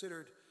 soldiers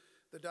considered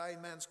the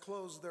dying man's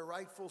clothes their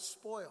rightful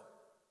spoil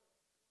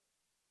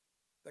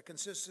that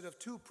consisted of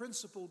 2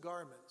 principal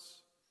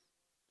garments.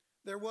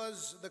 There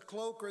was the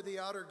cloak or the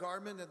outer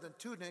garment, and the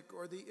tunic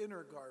or the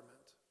inner garment.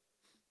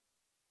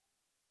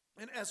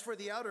 And as for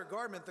the outer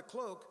garment, the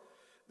cloak,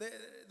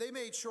 they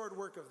made short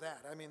work of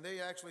that. I mean,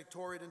 they actually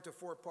tore it into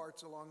 4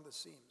 parts along the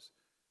seams.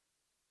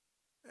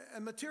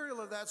 And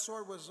material of that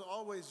sort was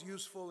always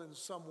useful in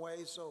some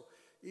way, so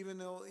even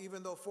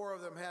though 4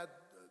 of them had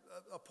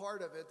a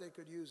part of it, they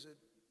could use it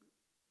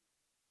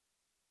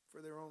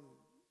for their own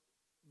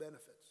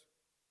benefits.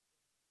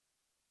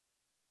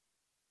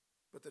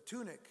 But the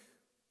tunic,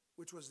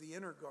 which was the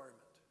inner garment,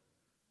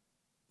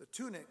 the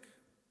tunic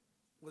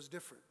was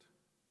different.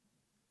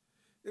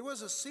 It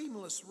was a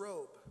seamless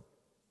robe.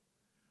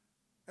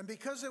 And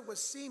because it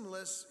was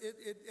seamless,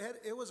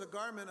 it was a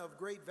garment of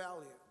great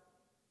value.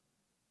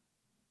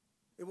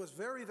 It was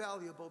very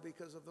valuable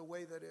because of the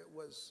way that it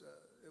was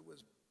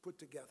put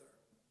together.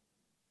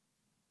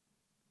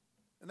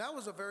 And that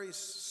was a very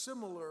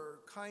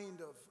similar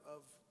kind of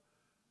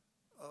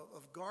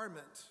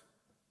garment,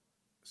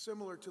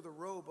 similar to the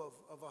robe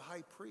of a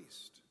high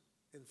priest,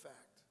 in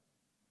fact.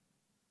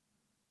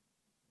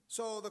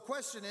 So the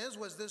question is,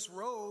 was this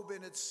robe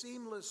in its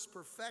seamless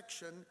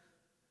perfection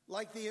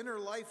like the inner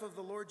life of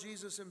the Lord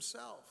Jesus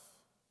himself?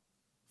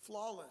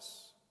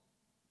 Flawless,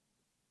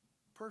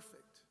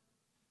 perfect.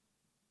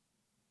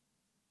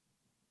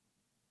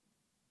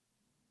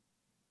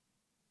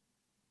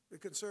 It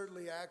could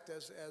certainly act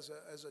as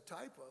a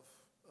type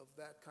of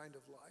that kind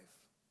of life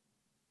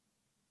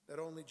that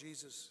only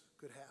Jesus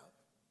could have.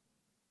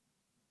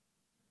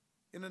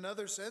 In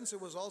another sense, it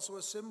was also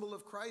a symbol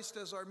of Christ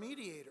as our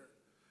mediator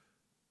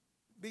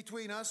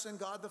between us and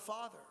God the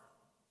Father.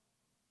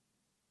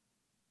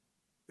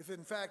 If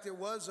in fact it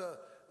was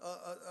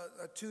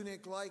a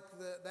tunic like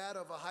that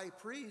of a high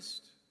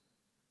priest.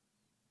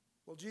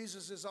 Well,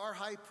 Jesus is our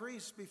high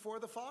priest before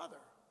the Father.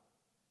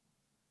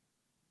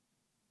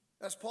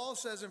 As Paul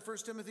says in 1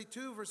 Timothy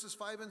 2, verses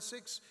 5 and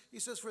 6, he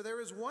says, "For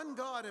there is one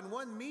God and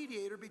one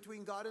mediator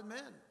between God and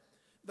men,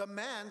 the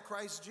man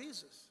Christ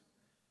Jesus."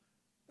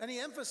 And he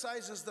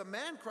emphasizes the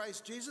man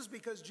Christ Jesus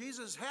because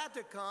Jesus had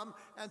to come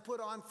and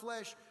put on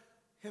flesh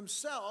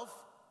himself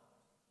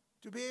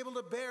to be able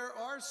to bear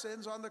our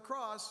sins on the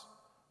cross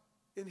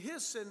in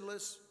his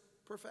sinless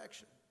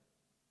perfection.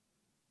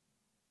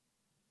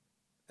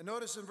 And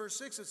notice in verse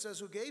 6 it says,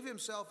 "Who gave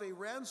himself a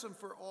ransom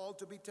for all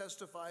to be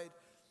testified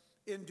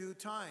in due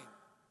time."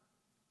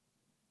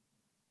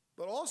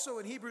 But also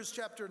in Hebrews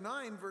chapter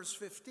 9, verse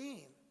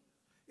 15,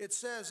 it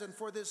says, "And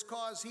for this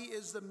cause he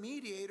is the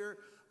mediator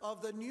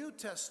of the New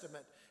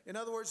Testament." In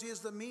other words, he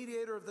is the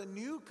mediator of the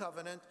new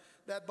covenant,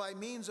 that by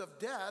means of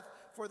death,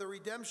 for the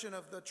redemption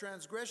of the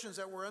transgressions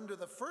that were under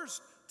the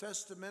first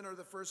testament, or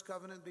the first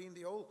covenant being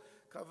the old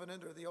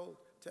covenant, or the Old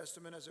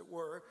Testament as it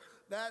were,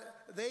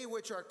 that they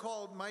which are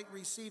called might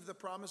receive the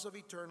promise of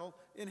eternal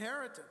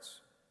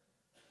inheritance.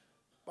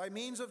 By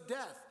means of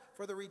death,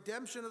 for the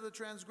redemption of the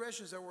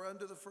transgressions that were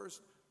under the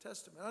first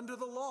testament, under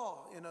the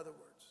law, in other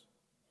words.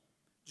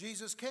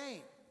 Jesus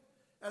came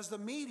as the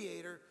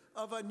mediator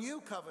of a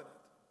new covenant.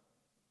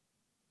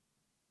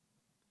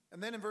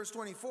 And then in verse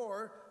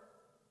 24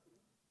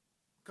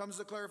 comes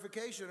the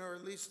clarification, or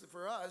at least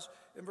for us.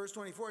 In verse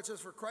 24 it says,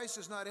 "For Christ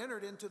has not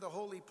entered into the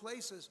holy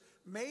places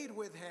made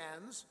with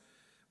hands,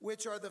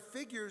 which are the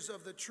figures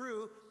of the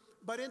true,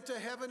 but into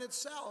heaven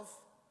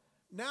itself,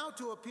 now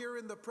to appear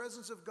in the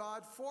presence of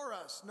God for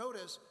us."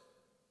 Notice,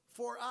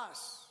 for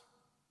us.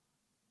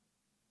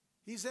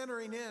 He's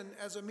entering in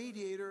as a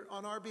mediator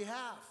on our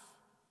behalf,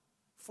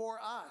 for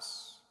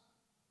us.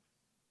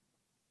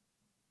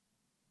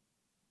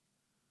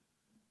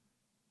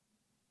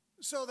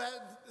 So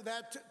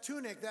that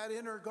tunic, that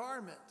inner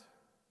garment,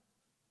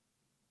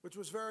 which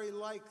was very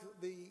like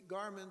the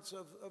garments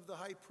of the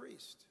high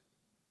priest,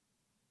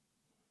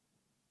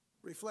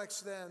 reflects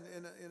then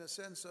in a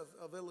sense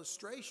of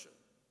illustration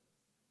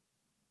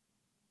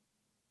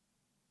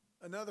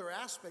another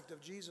aspect of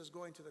Jesus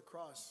going to the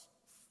cross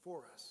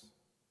for us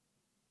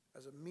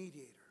as a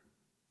mediator.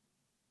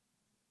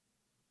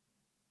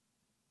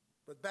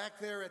 But back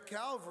there at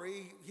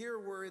Calvary, here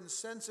were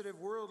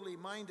insensitive, worldly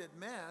minded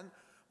men,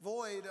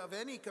 void of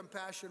any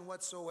compassion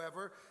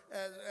whatsoever,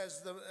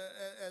 as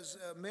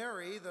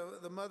Mary,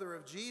 the mother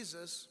of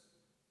Jesus,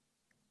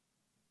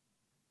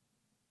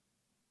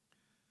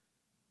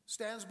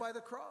 stands by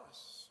the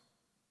cross.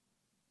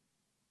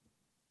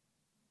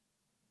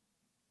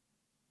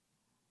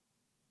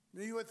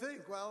 Now you would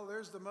think, well,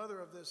 there's the mother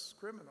of this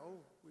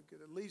criminal. We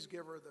could at least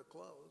give her the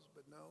clothes,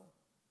 but no.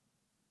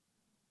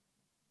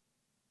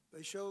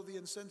 They show the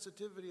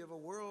insensitivity of a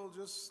world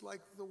just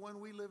like the one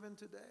we live in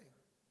today.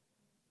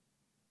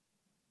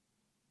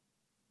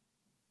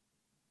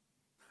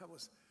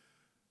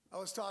 I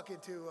was talking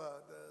to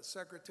the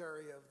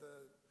secretary of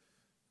the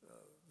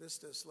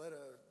Vista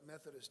Sleta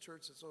Methodist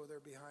Church that's over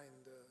there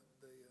behind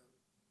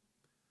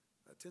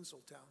the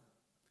Tinseltown.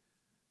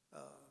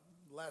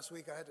 Last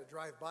week I had to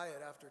drive by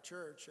it after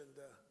church, and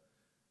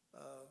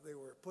they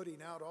were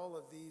putting out all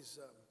of these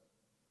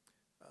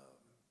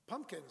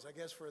pumpkins, I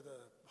guess, for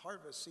the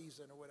harvest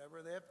season or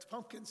whatever. They have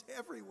pumpkins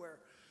everywhere.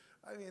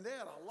 I mean, they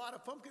had a lot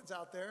of pumpkins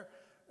out there,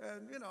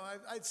 and, you know,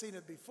 I'd seen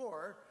it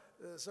before,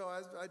 so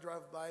I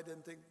drove by. I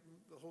didn't think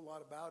a whole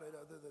lot about it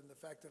other than the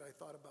fact that I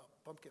thought about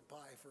pumpkin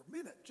pie for a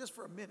minute, just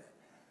for a minute,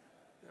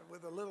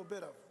 with a little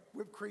bit of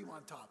whipped cream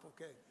on top,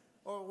 okay?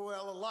 Or,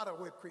 well, a lot of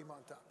whipped cream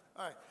on top.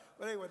 All right,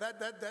 but anyway,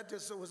 that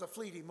just was a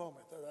fleeting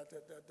moment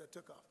that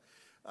took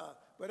off.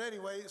 But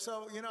anyway,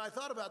 so, you know, I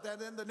thought about that.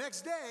 Then the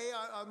next day,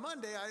 on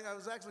Monday, I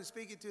was actually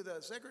speaking to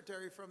the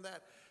secretary from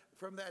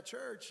that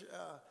church,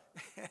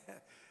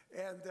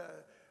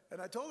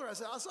 and I told her, I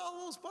said, I saw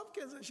all those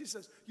pumpkins. And she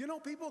says, you know,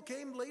 people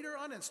came later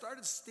on and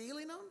started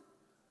stealing them?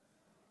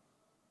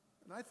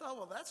 And I thought,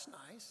 well, that's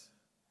nice.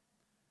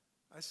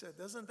 I said,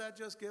 doesn't that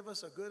just give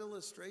us a good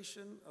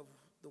illustration of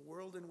the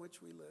world in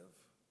which we live?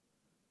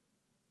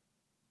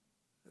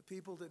 The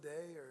people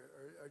today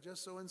are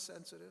just so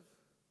insensitive.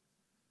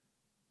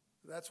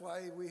 That's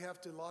why we have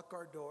to lock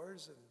our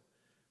doors and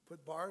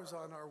put bars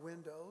on our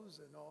windows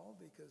and all,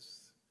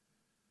 because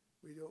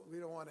we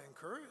don't want to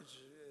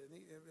encourage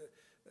any.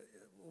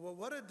 Well,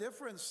 what a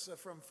difference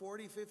from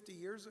 40, 50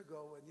 years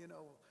ago when, you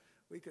know,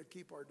 we could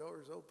keep our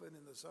doors open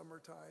in the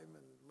summertime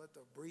and let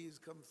the breeze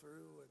come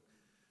through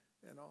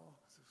and all.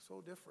 It's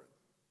so different.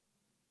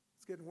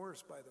 It's getting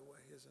worse, by the way,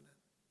 isn't it?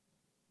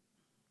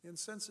 The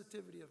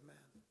insensitivity of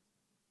man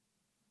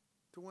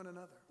to one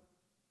another.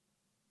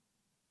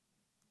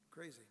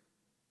 Crazy.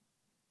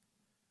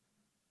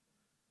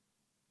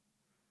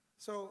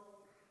 So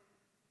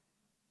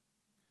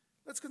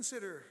let's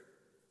consider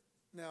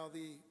now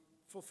the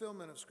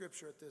fulfillment of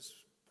Scripture at this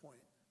point.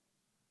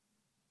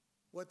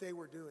 What they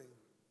were doing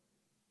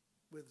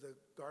with the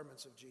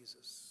garments of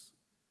Jesus.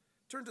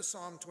 Turn to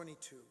Psalm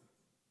 22.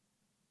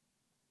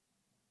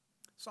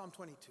 Psalm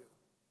 22.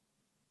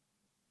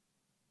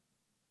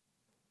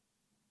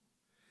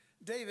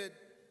 David,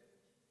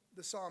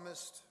 the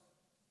psalmist,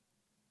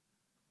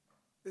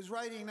 is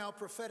writing now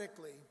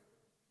prophetically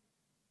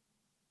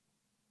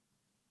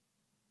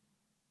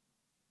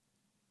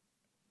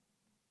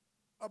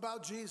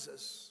about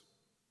Jesus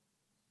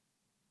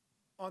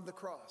on the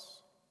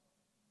cross.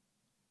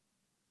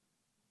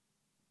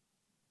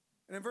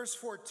 And in verse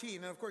 14,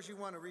 and of course you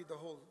want to read the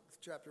whole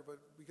chapter, but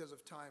because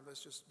of time,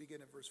 let's just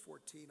begin at verse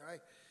 14. I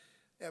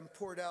am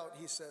poured out,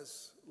 he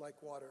says, like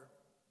water,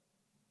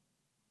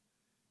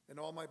 and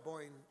all my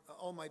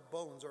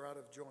bones are out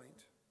of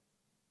joint.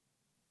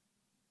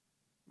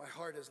 My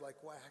heart is like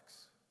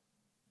wax.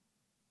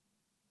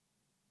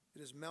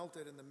 It is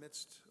melted in the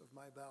midst of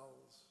my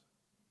bowels.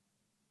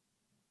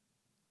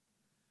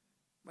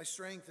 My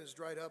strength is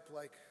dried up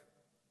like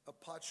a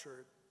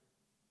potsherd.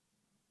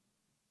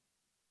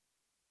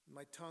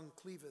 My tongue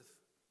cleaveth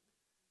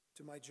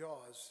to my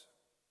jaws.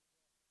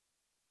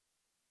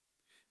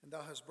 And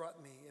thou hast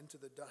brought me into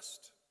the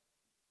dust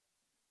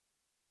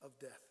of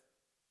death.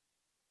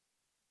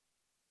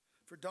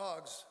 For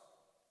dogs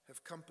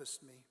have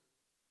compassed me.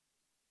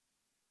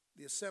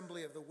 The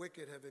assembly of the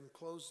wicked have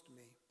enclosed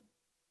me.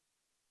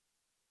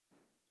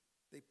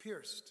 They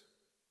pierced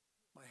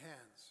my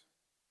hands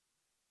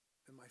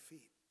and my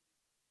feet.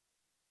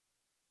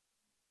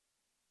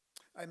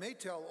 I may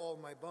tell all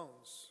my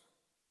bones.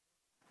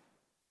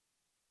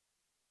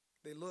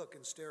 They look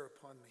and stare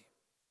upon me.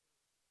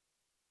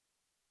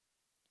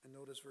 And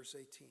notice verse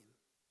 18.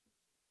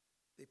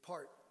 They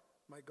part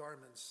my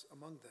garments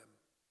among them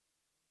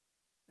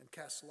and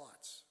cast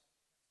lots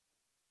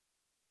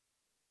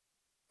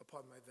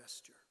upon my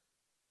vesture.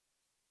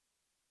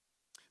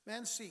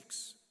 Man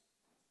seeks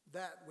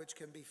that which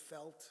can be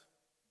felt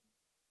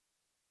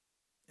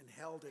and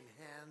held in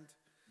hand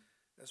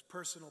as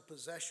personal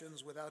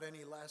possessions without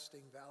any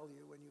lasting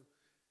value. When you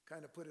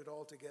kind of put it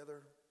all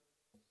together,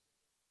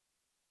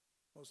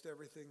 most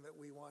everything that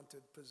we want to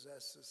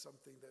possess is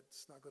something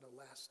that's not going to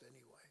last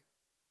anyway.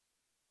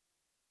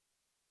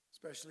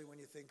 Especially when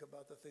you think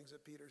about the things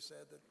that Peter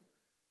said, that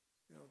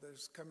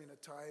there's coming a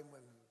time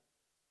when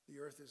the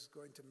earth is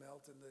going to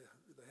melt and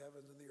the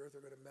heavens and the earth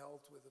are going to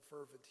melt with a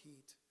fervent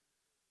heat.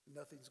 And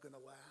nothing's going to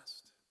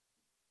last.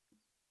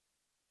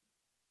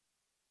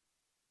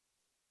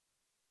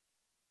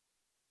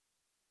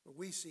 But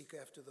we seek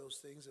after those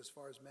things as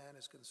far as man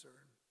is concerned.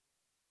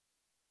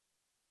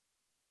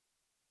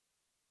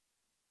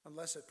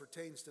 Unless it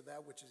pertains to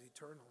that which is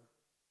eternal.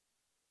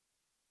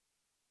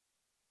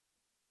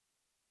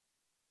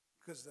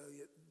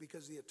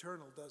 Because the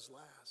eternal does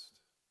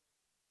last.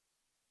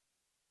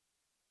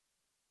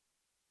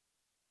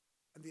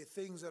 And the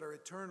things that are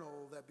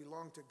eternal, that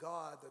belong to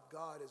God, that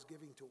God is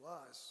giving to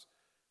us,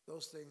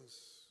 those things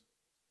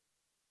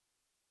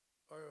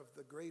are of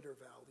the greater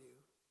value.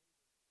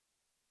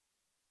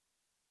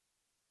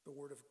 The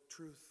word of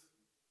truth,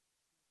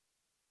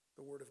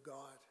 the word of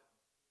God,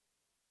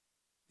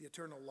 the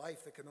eternal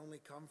life that can only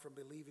come from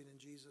believing in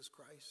Jesus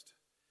Christ.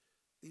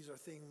 These are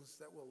things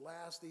that will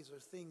last. These are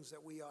things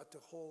that we ought to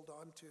hold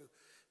on to.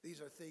 These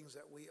are things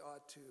that we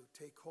ought to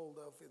take hold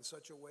of in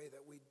such a way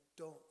that we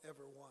don't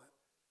ever want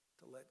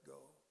to let go.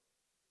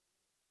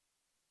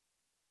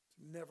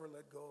 To never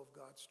let go of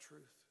God's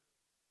truth.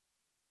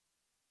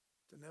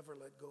 To never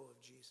let go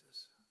of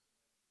Jesus.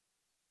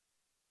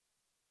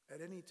 At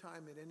any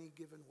time, in any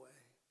given way.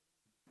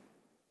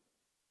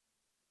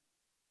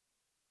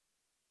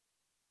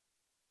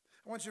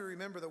 I want you to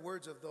remember the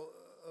words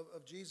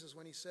of Jesus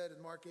when he said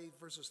in Mark 8,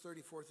 verses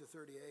 34 to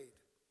 38.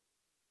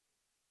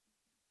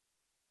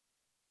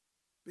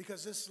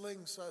 Because this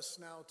links us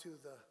now to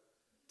the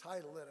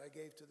title that I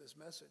gave to this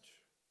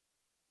message.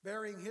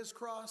 Bearing his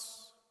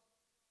cross,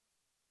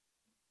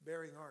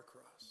 bearing our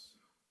cross.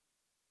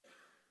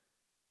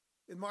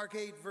 In Mark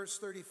 8, verse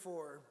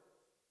 34,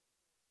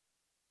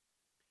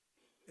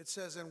 it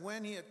says, And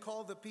when he had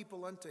called the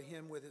people unto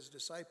him with his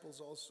disciples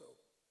also,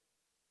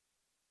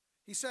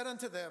 he said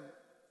unto them,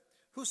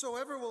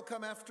 Whosoever will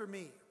come after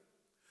me,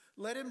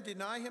 let him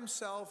deny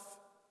himself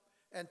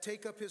and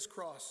take up his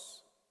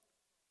cross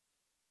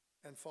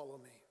and follow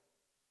me.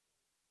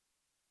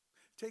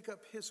 Take up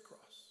his cross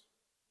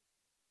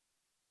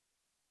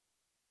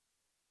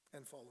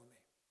and follow me.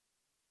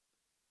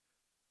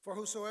 For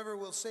whosoever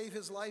will save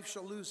his life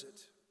shall lose it.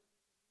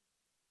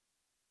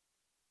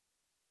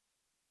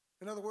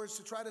 In other words,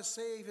 to try to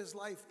save his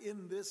life,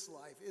 in this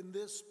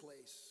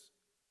place,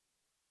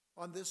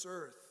 on this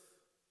earth,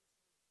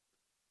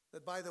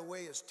 that, by the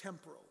way, is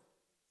temporal.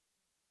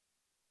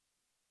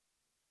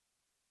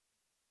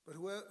 But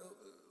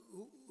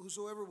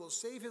whosoever will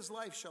save his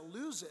life shall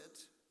lose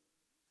it,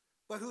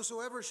 but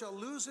whosoever shall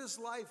lose his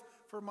life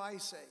for my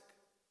sake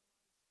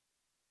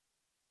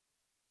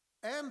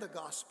and the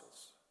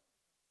gospel's,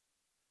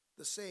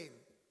 the same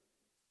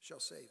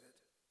shall save it.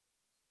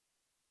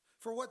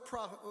 For what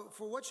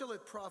shall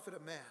it profit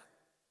a man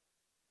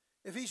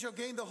if he shall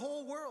gain the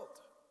whole world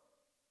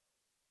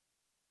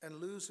and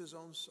lose his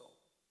own soul?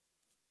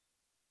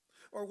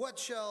 Or what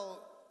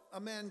shall a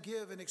man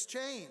give in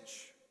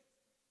exchange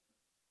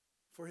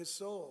for his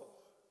soul.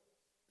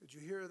 Did you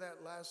hear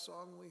that last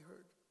song we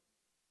heard?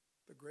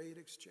 The Great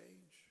Exchange.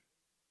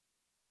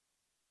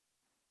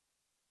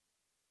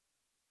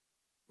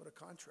 What a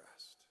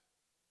contrast.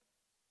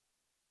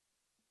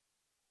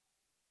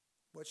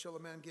 What shall a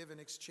man give in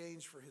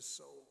exchange for his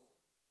soul?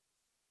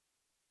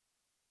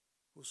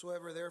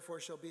 Whosoever therefore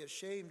shall be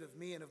ashamed of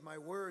me and of my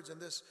words in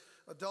this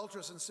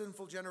adulterous and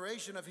sinful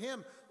generation, of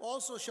him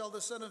also shall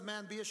the Son of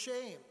Man be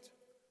ashamed,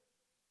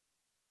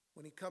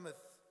 when he cometh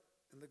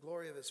in the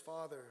glory of his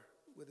Father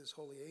with his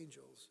holy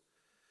angels.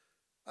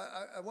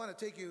 I want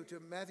to take you to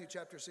Matthew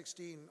chapter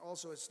 16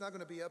 also. It's not going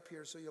to be up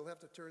here, so you'll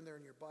have to turn there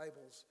in your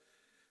Bibles.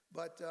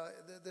 But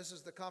this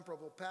is the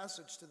comparable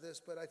passage to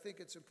this, but I think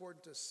it's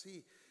important to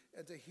see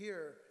and to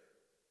hear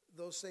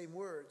those same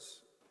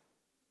words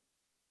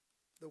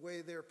the way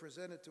they're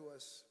presented to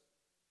us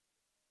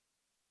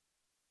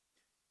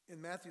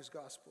in Matthew's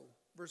Gospel,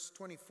 verse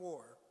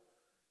 24.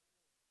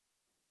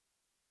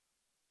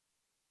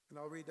 And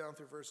I'll read down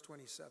through verse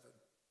 27.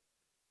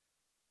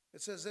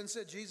 It says, Then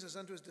said Jesus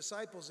unto his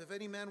disciples, If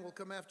any man will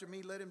come after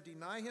me, let him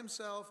deny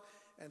himself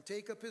and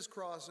take up his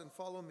cross and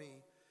follow me.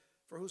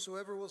 For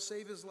whosoever will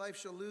save his life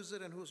shall lose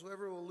it, and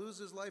whosoever will lose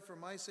his life for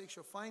my sake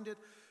shall find it.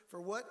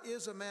 For what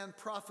is a man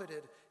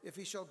profited if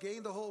he shall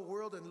gain the whole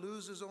world and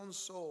lose his own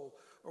soul?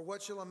 Or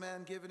what shall a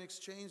man give in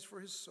exchange for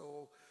his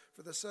soul?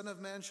 For the Son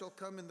of Man shall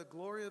come in the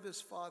glory of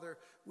his Father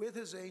with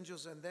his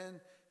angels, and then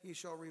he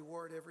shall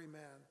reward every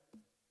man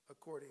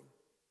according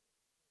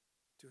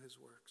to his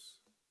works.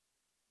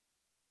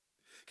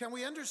 Can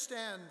we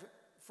understand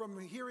from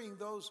hearing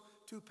those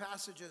two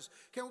passages,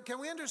 can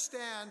we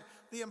understand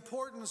the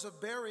importance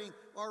of bearing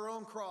our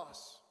own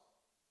cross?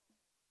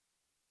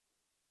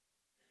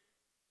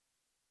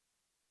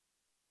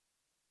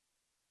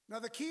 Now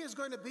the key is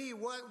going to be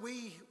what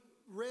we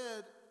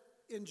read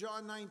in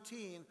John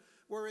 19,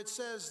 where it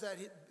says that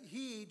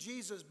he,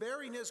 Jesus,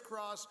 bearing his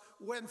cross,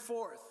 went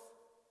forth.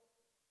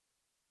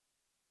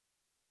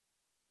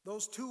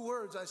 Those two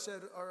words I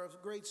said are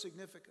of great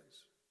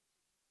significance.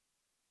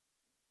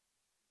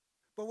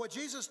 But what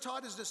Jesus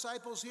taught his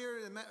disciples here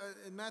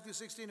in Matthew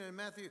 16 and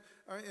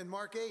in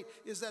Mark 8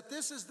 is that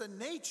this is the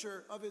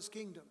nature of his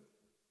kingdom.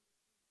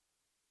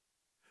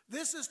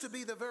 This is to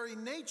be the very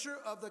nature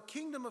of the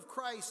kingdom of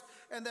Christ,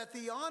 and that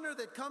the honor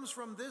that comes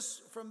from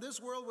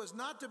this world was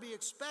not to be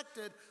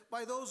expected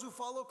by those who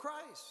follow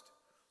Christ.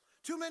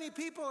 Too many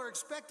people are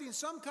expecting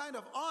some kind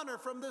of honor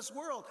from this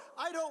world.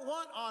 I don't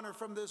want honor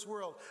from this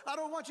world. I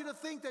don't want you to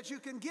think that you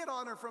can get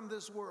honor from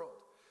this world.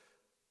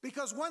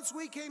 Because once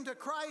we came to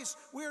Christ,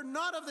 we are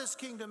not of this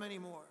kingdom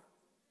anymore.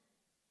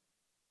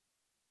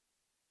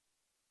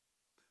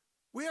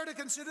 We are to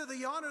consider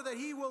the honor that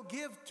he will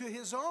give to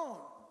his own.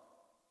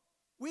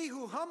 We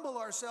who humble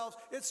ourselves,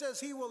 it says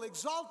he will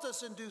exalt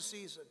us in due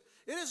season.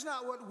 It is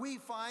not what we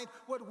find,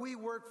 what we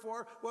work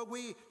for, what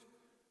we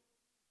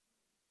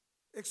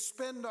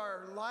expend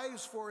our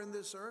lives for in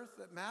this earth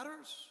that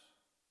matters.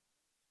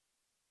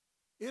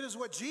 It is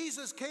what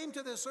Jesus came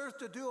to this earth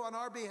to do on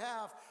our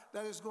behalf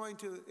that is going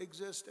to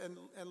exist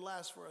and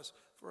last for us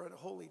for a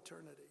whole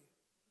eternity.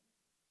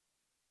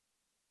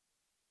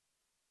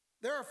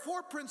 There are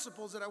 4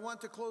 principles that I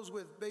want to close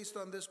with based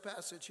on this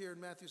passage here in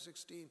Matthew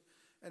 16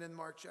 and in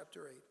Mark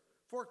chapter 8.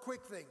 4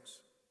 quick things.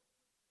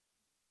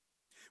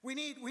 We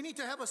need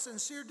to have a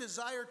sincere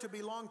desire to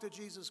belong to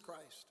Jesus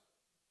Christ.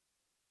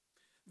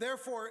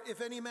 Therefore,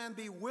 if any man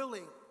be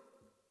willing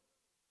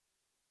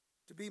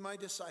to be my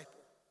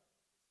disciple,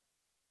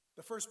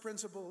 the first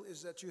principle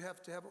is that you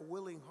have to have a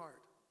willing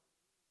heart.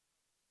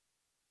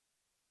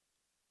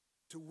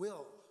 To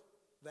will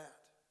that.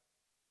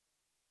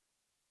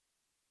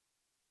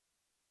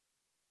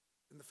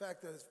 And the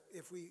fact that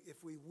if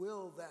we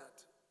will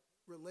that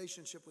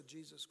relationship with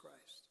Jesus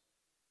Christ,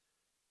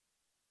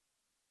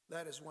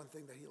 that is one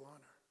thing that he'll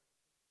honor.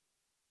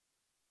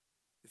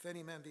 If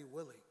any man be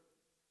willing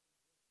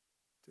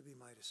to be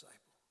my disciple.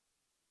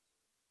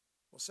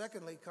 Well,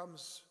 secondly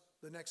comes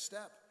the next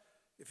step.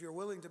 If you're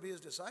willing to be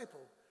his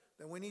disciple,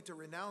 then we need to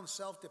renounce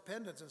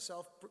self-dependence and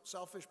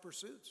selfish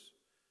pursuits.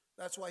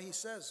 That's why he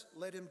says,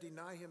 let him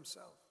deny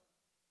himself.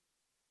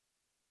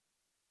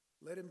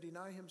 Let him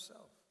deny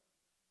himself.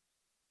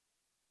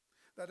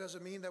 That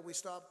doesn't mean that we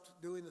stop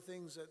doing the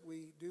things that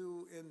we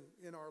do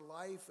in our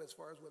life, as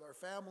far as with our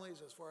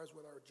families, as far as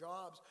with our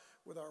jobs,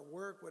 with our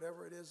work,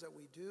 whatever it is that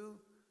we do.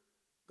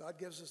 God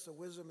gives us the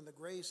wisdom and the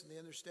grace and the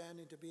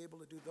understanding to be able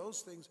to do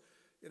those things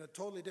in a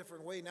totally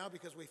different way now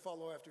because we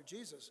follow after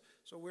Jesus.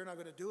 So we're not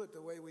going to do it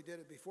the way we did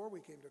it before we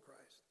came to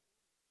Christ.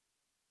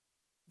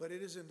 But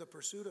it is in the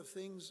pursuit of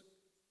things,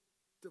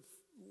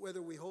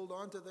 whether we hold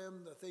on to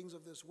them, the things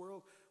of this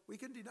world, we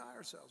can deny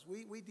ourselves.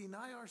 We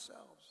deny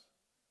ourselves.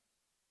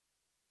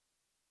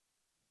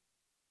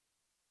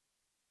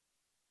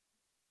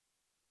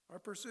 Our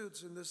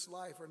pursuits in this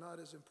life are not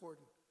as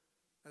important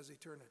as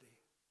eternity.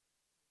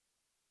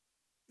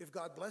 If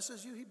God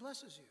blesses you, he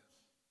blesses you.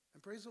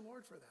 And praise the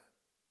Lord for that.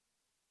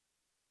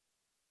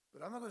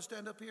 But I'm not going to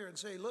stand up here and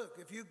say, look,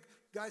 if you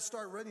guys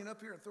start running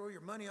up here and throw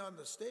your money on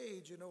the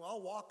stage,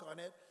 I'll walk on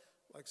it.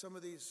 like some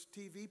of these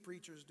TV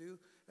preachers do,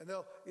 and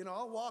they'll,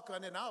 I'll walk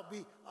on it and I'll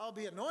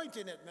be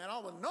anointing it, man.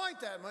 I'll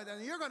anoint that money,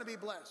 and you're going to be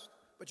blessed.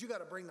 But you got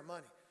to bring the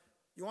money.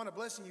 You want a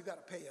blessing, you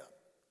got to pay up.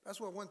 That's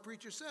what one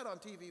preacher said on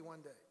TV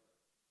one day.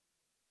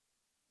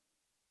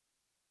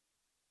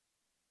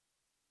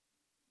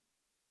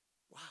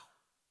 Wow.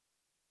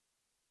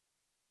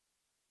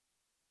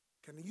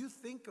 Can you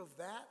think of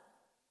that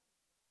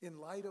in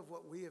light of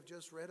what we have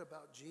just read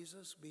about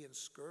Jesus being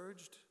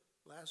scourged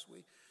last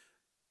week,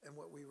 and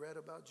what we read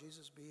about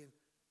Jesus being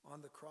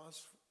on the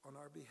cross on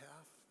our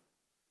behalf,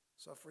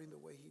 suffering the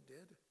way he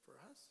did for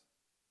us?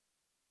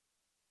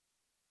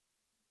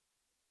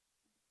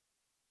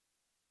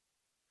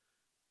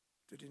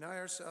 To deny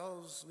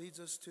ourselves leads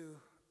us to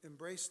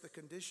embrace the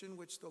condition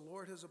which the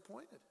Lord has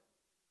appointed.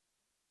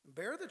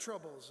 Bear the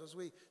troubles, as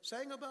we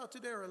sang about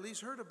today, or at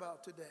least heard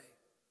about today.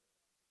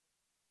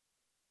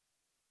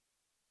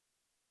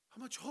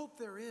 How much hope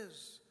there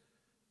is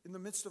in the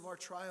midst of our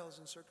trials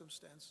and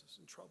circumstances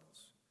and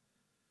troubles.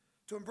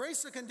 To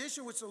embrace the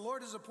condition which the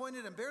Lord has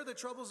appointed and bear the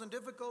troubles and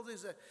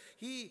difficulties that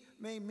he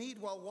may meet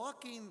while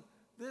walking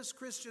this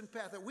Christian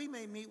path, that we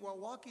may meet while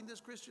walking this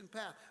Christian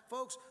path.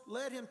 Folks,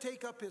 let him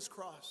take up his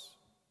cross.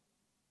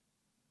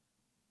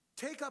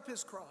 Take up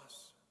his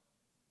cross.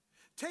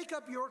 Take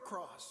up your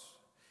cross.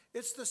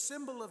 It's the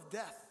symbol of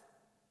death.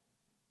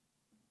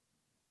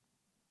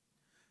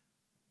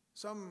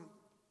 Some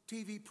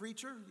TV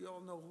preacher, you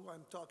all know who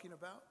I'm talking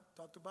about,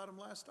 talked about him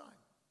last time,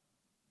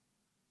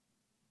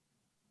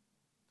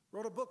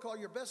 wrote a book called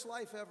Your Best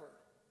Life Ever.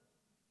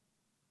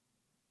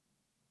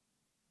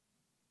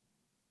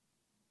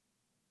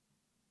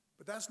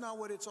 But that's not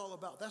what it's all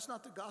about. That's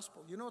not the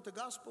gospel. You know what the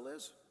gospel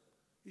is?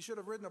 He should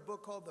have written a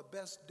book called The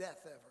Best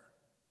Death Ever,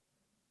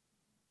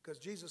 because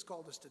Jesus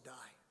called us to die.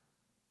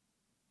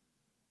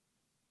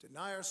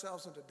 Deny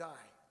ourselves and to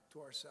die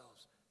to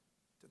ourselves.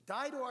 To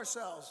die to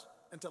ourselves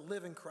and to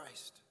live in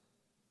Christ.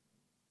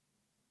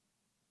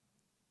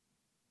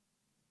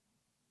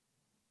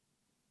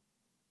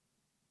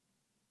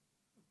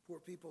 Poor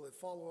people that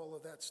follow all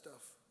of that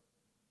stuff.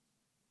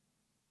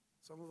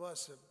 Some of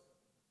us have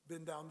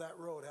been down that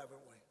road, haven't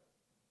we?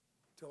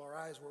 Till our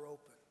eyes were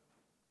open.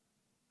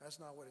 That's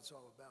not what it's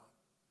all about.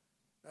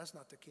 That's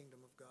not the kingdom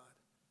of God.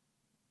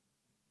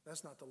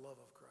 That's not the love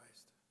of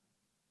Christ.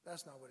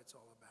 That's not what it's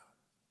all about.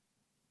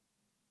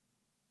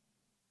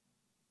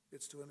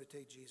 It's to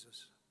imitate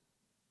Jesus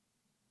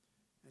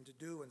and to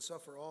do and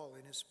suffer all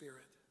in his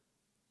Spirit.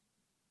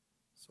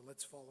 So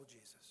let's follow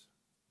Jesus.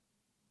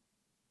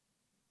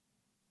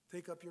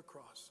 Take up your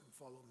cross and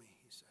follow me,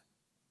 he said.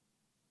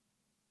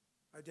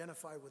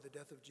 Identify with the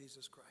death of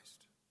Jesus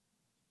Christ.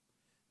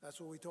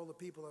 That's what we told the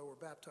people that were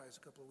baptized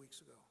a couple of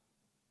weeks ago.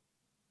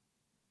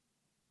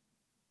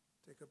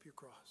 Take up your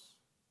cross.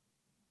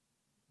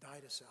 Die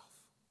to self.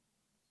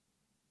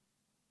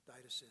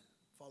 Die to sin.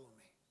 Follow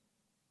me.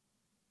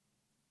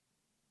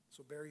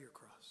 So bear your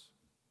cross.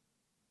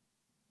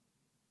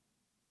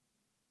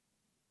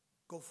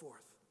 Go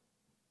forth.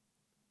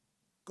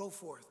 Go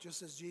forth,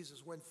 just as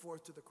Jesus went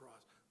forth to the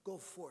cross. Go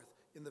forth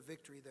in the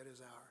victory that is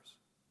ours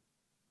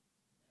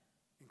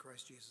in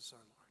Christ Jesus our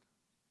Lord.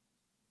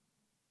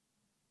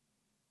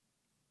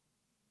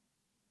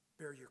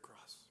 Bear your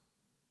cross.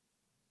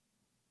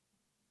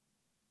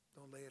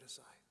 Don't lay it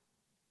aside.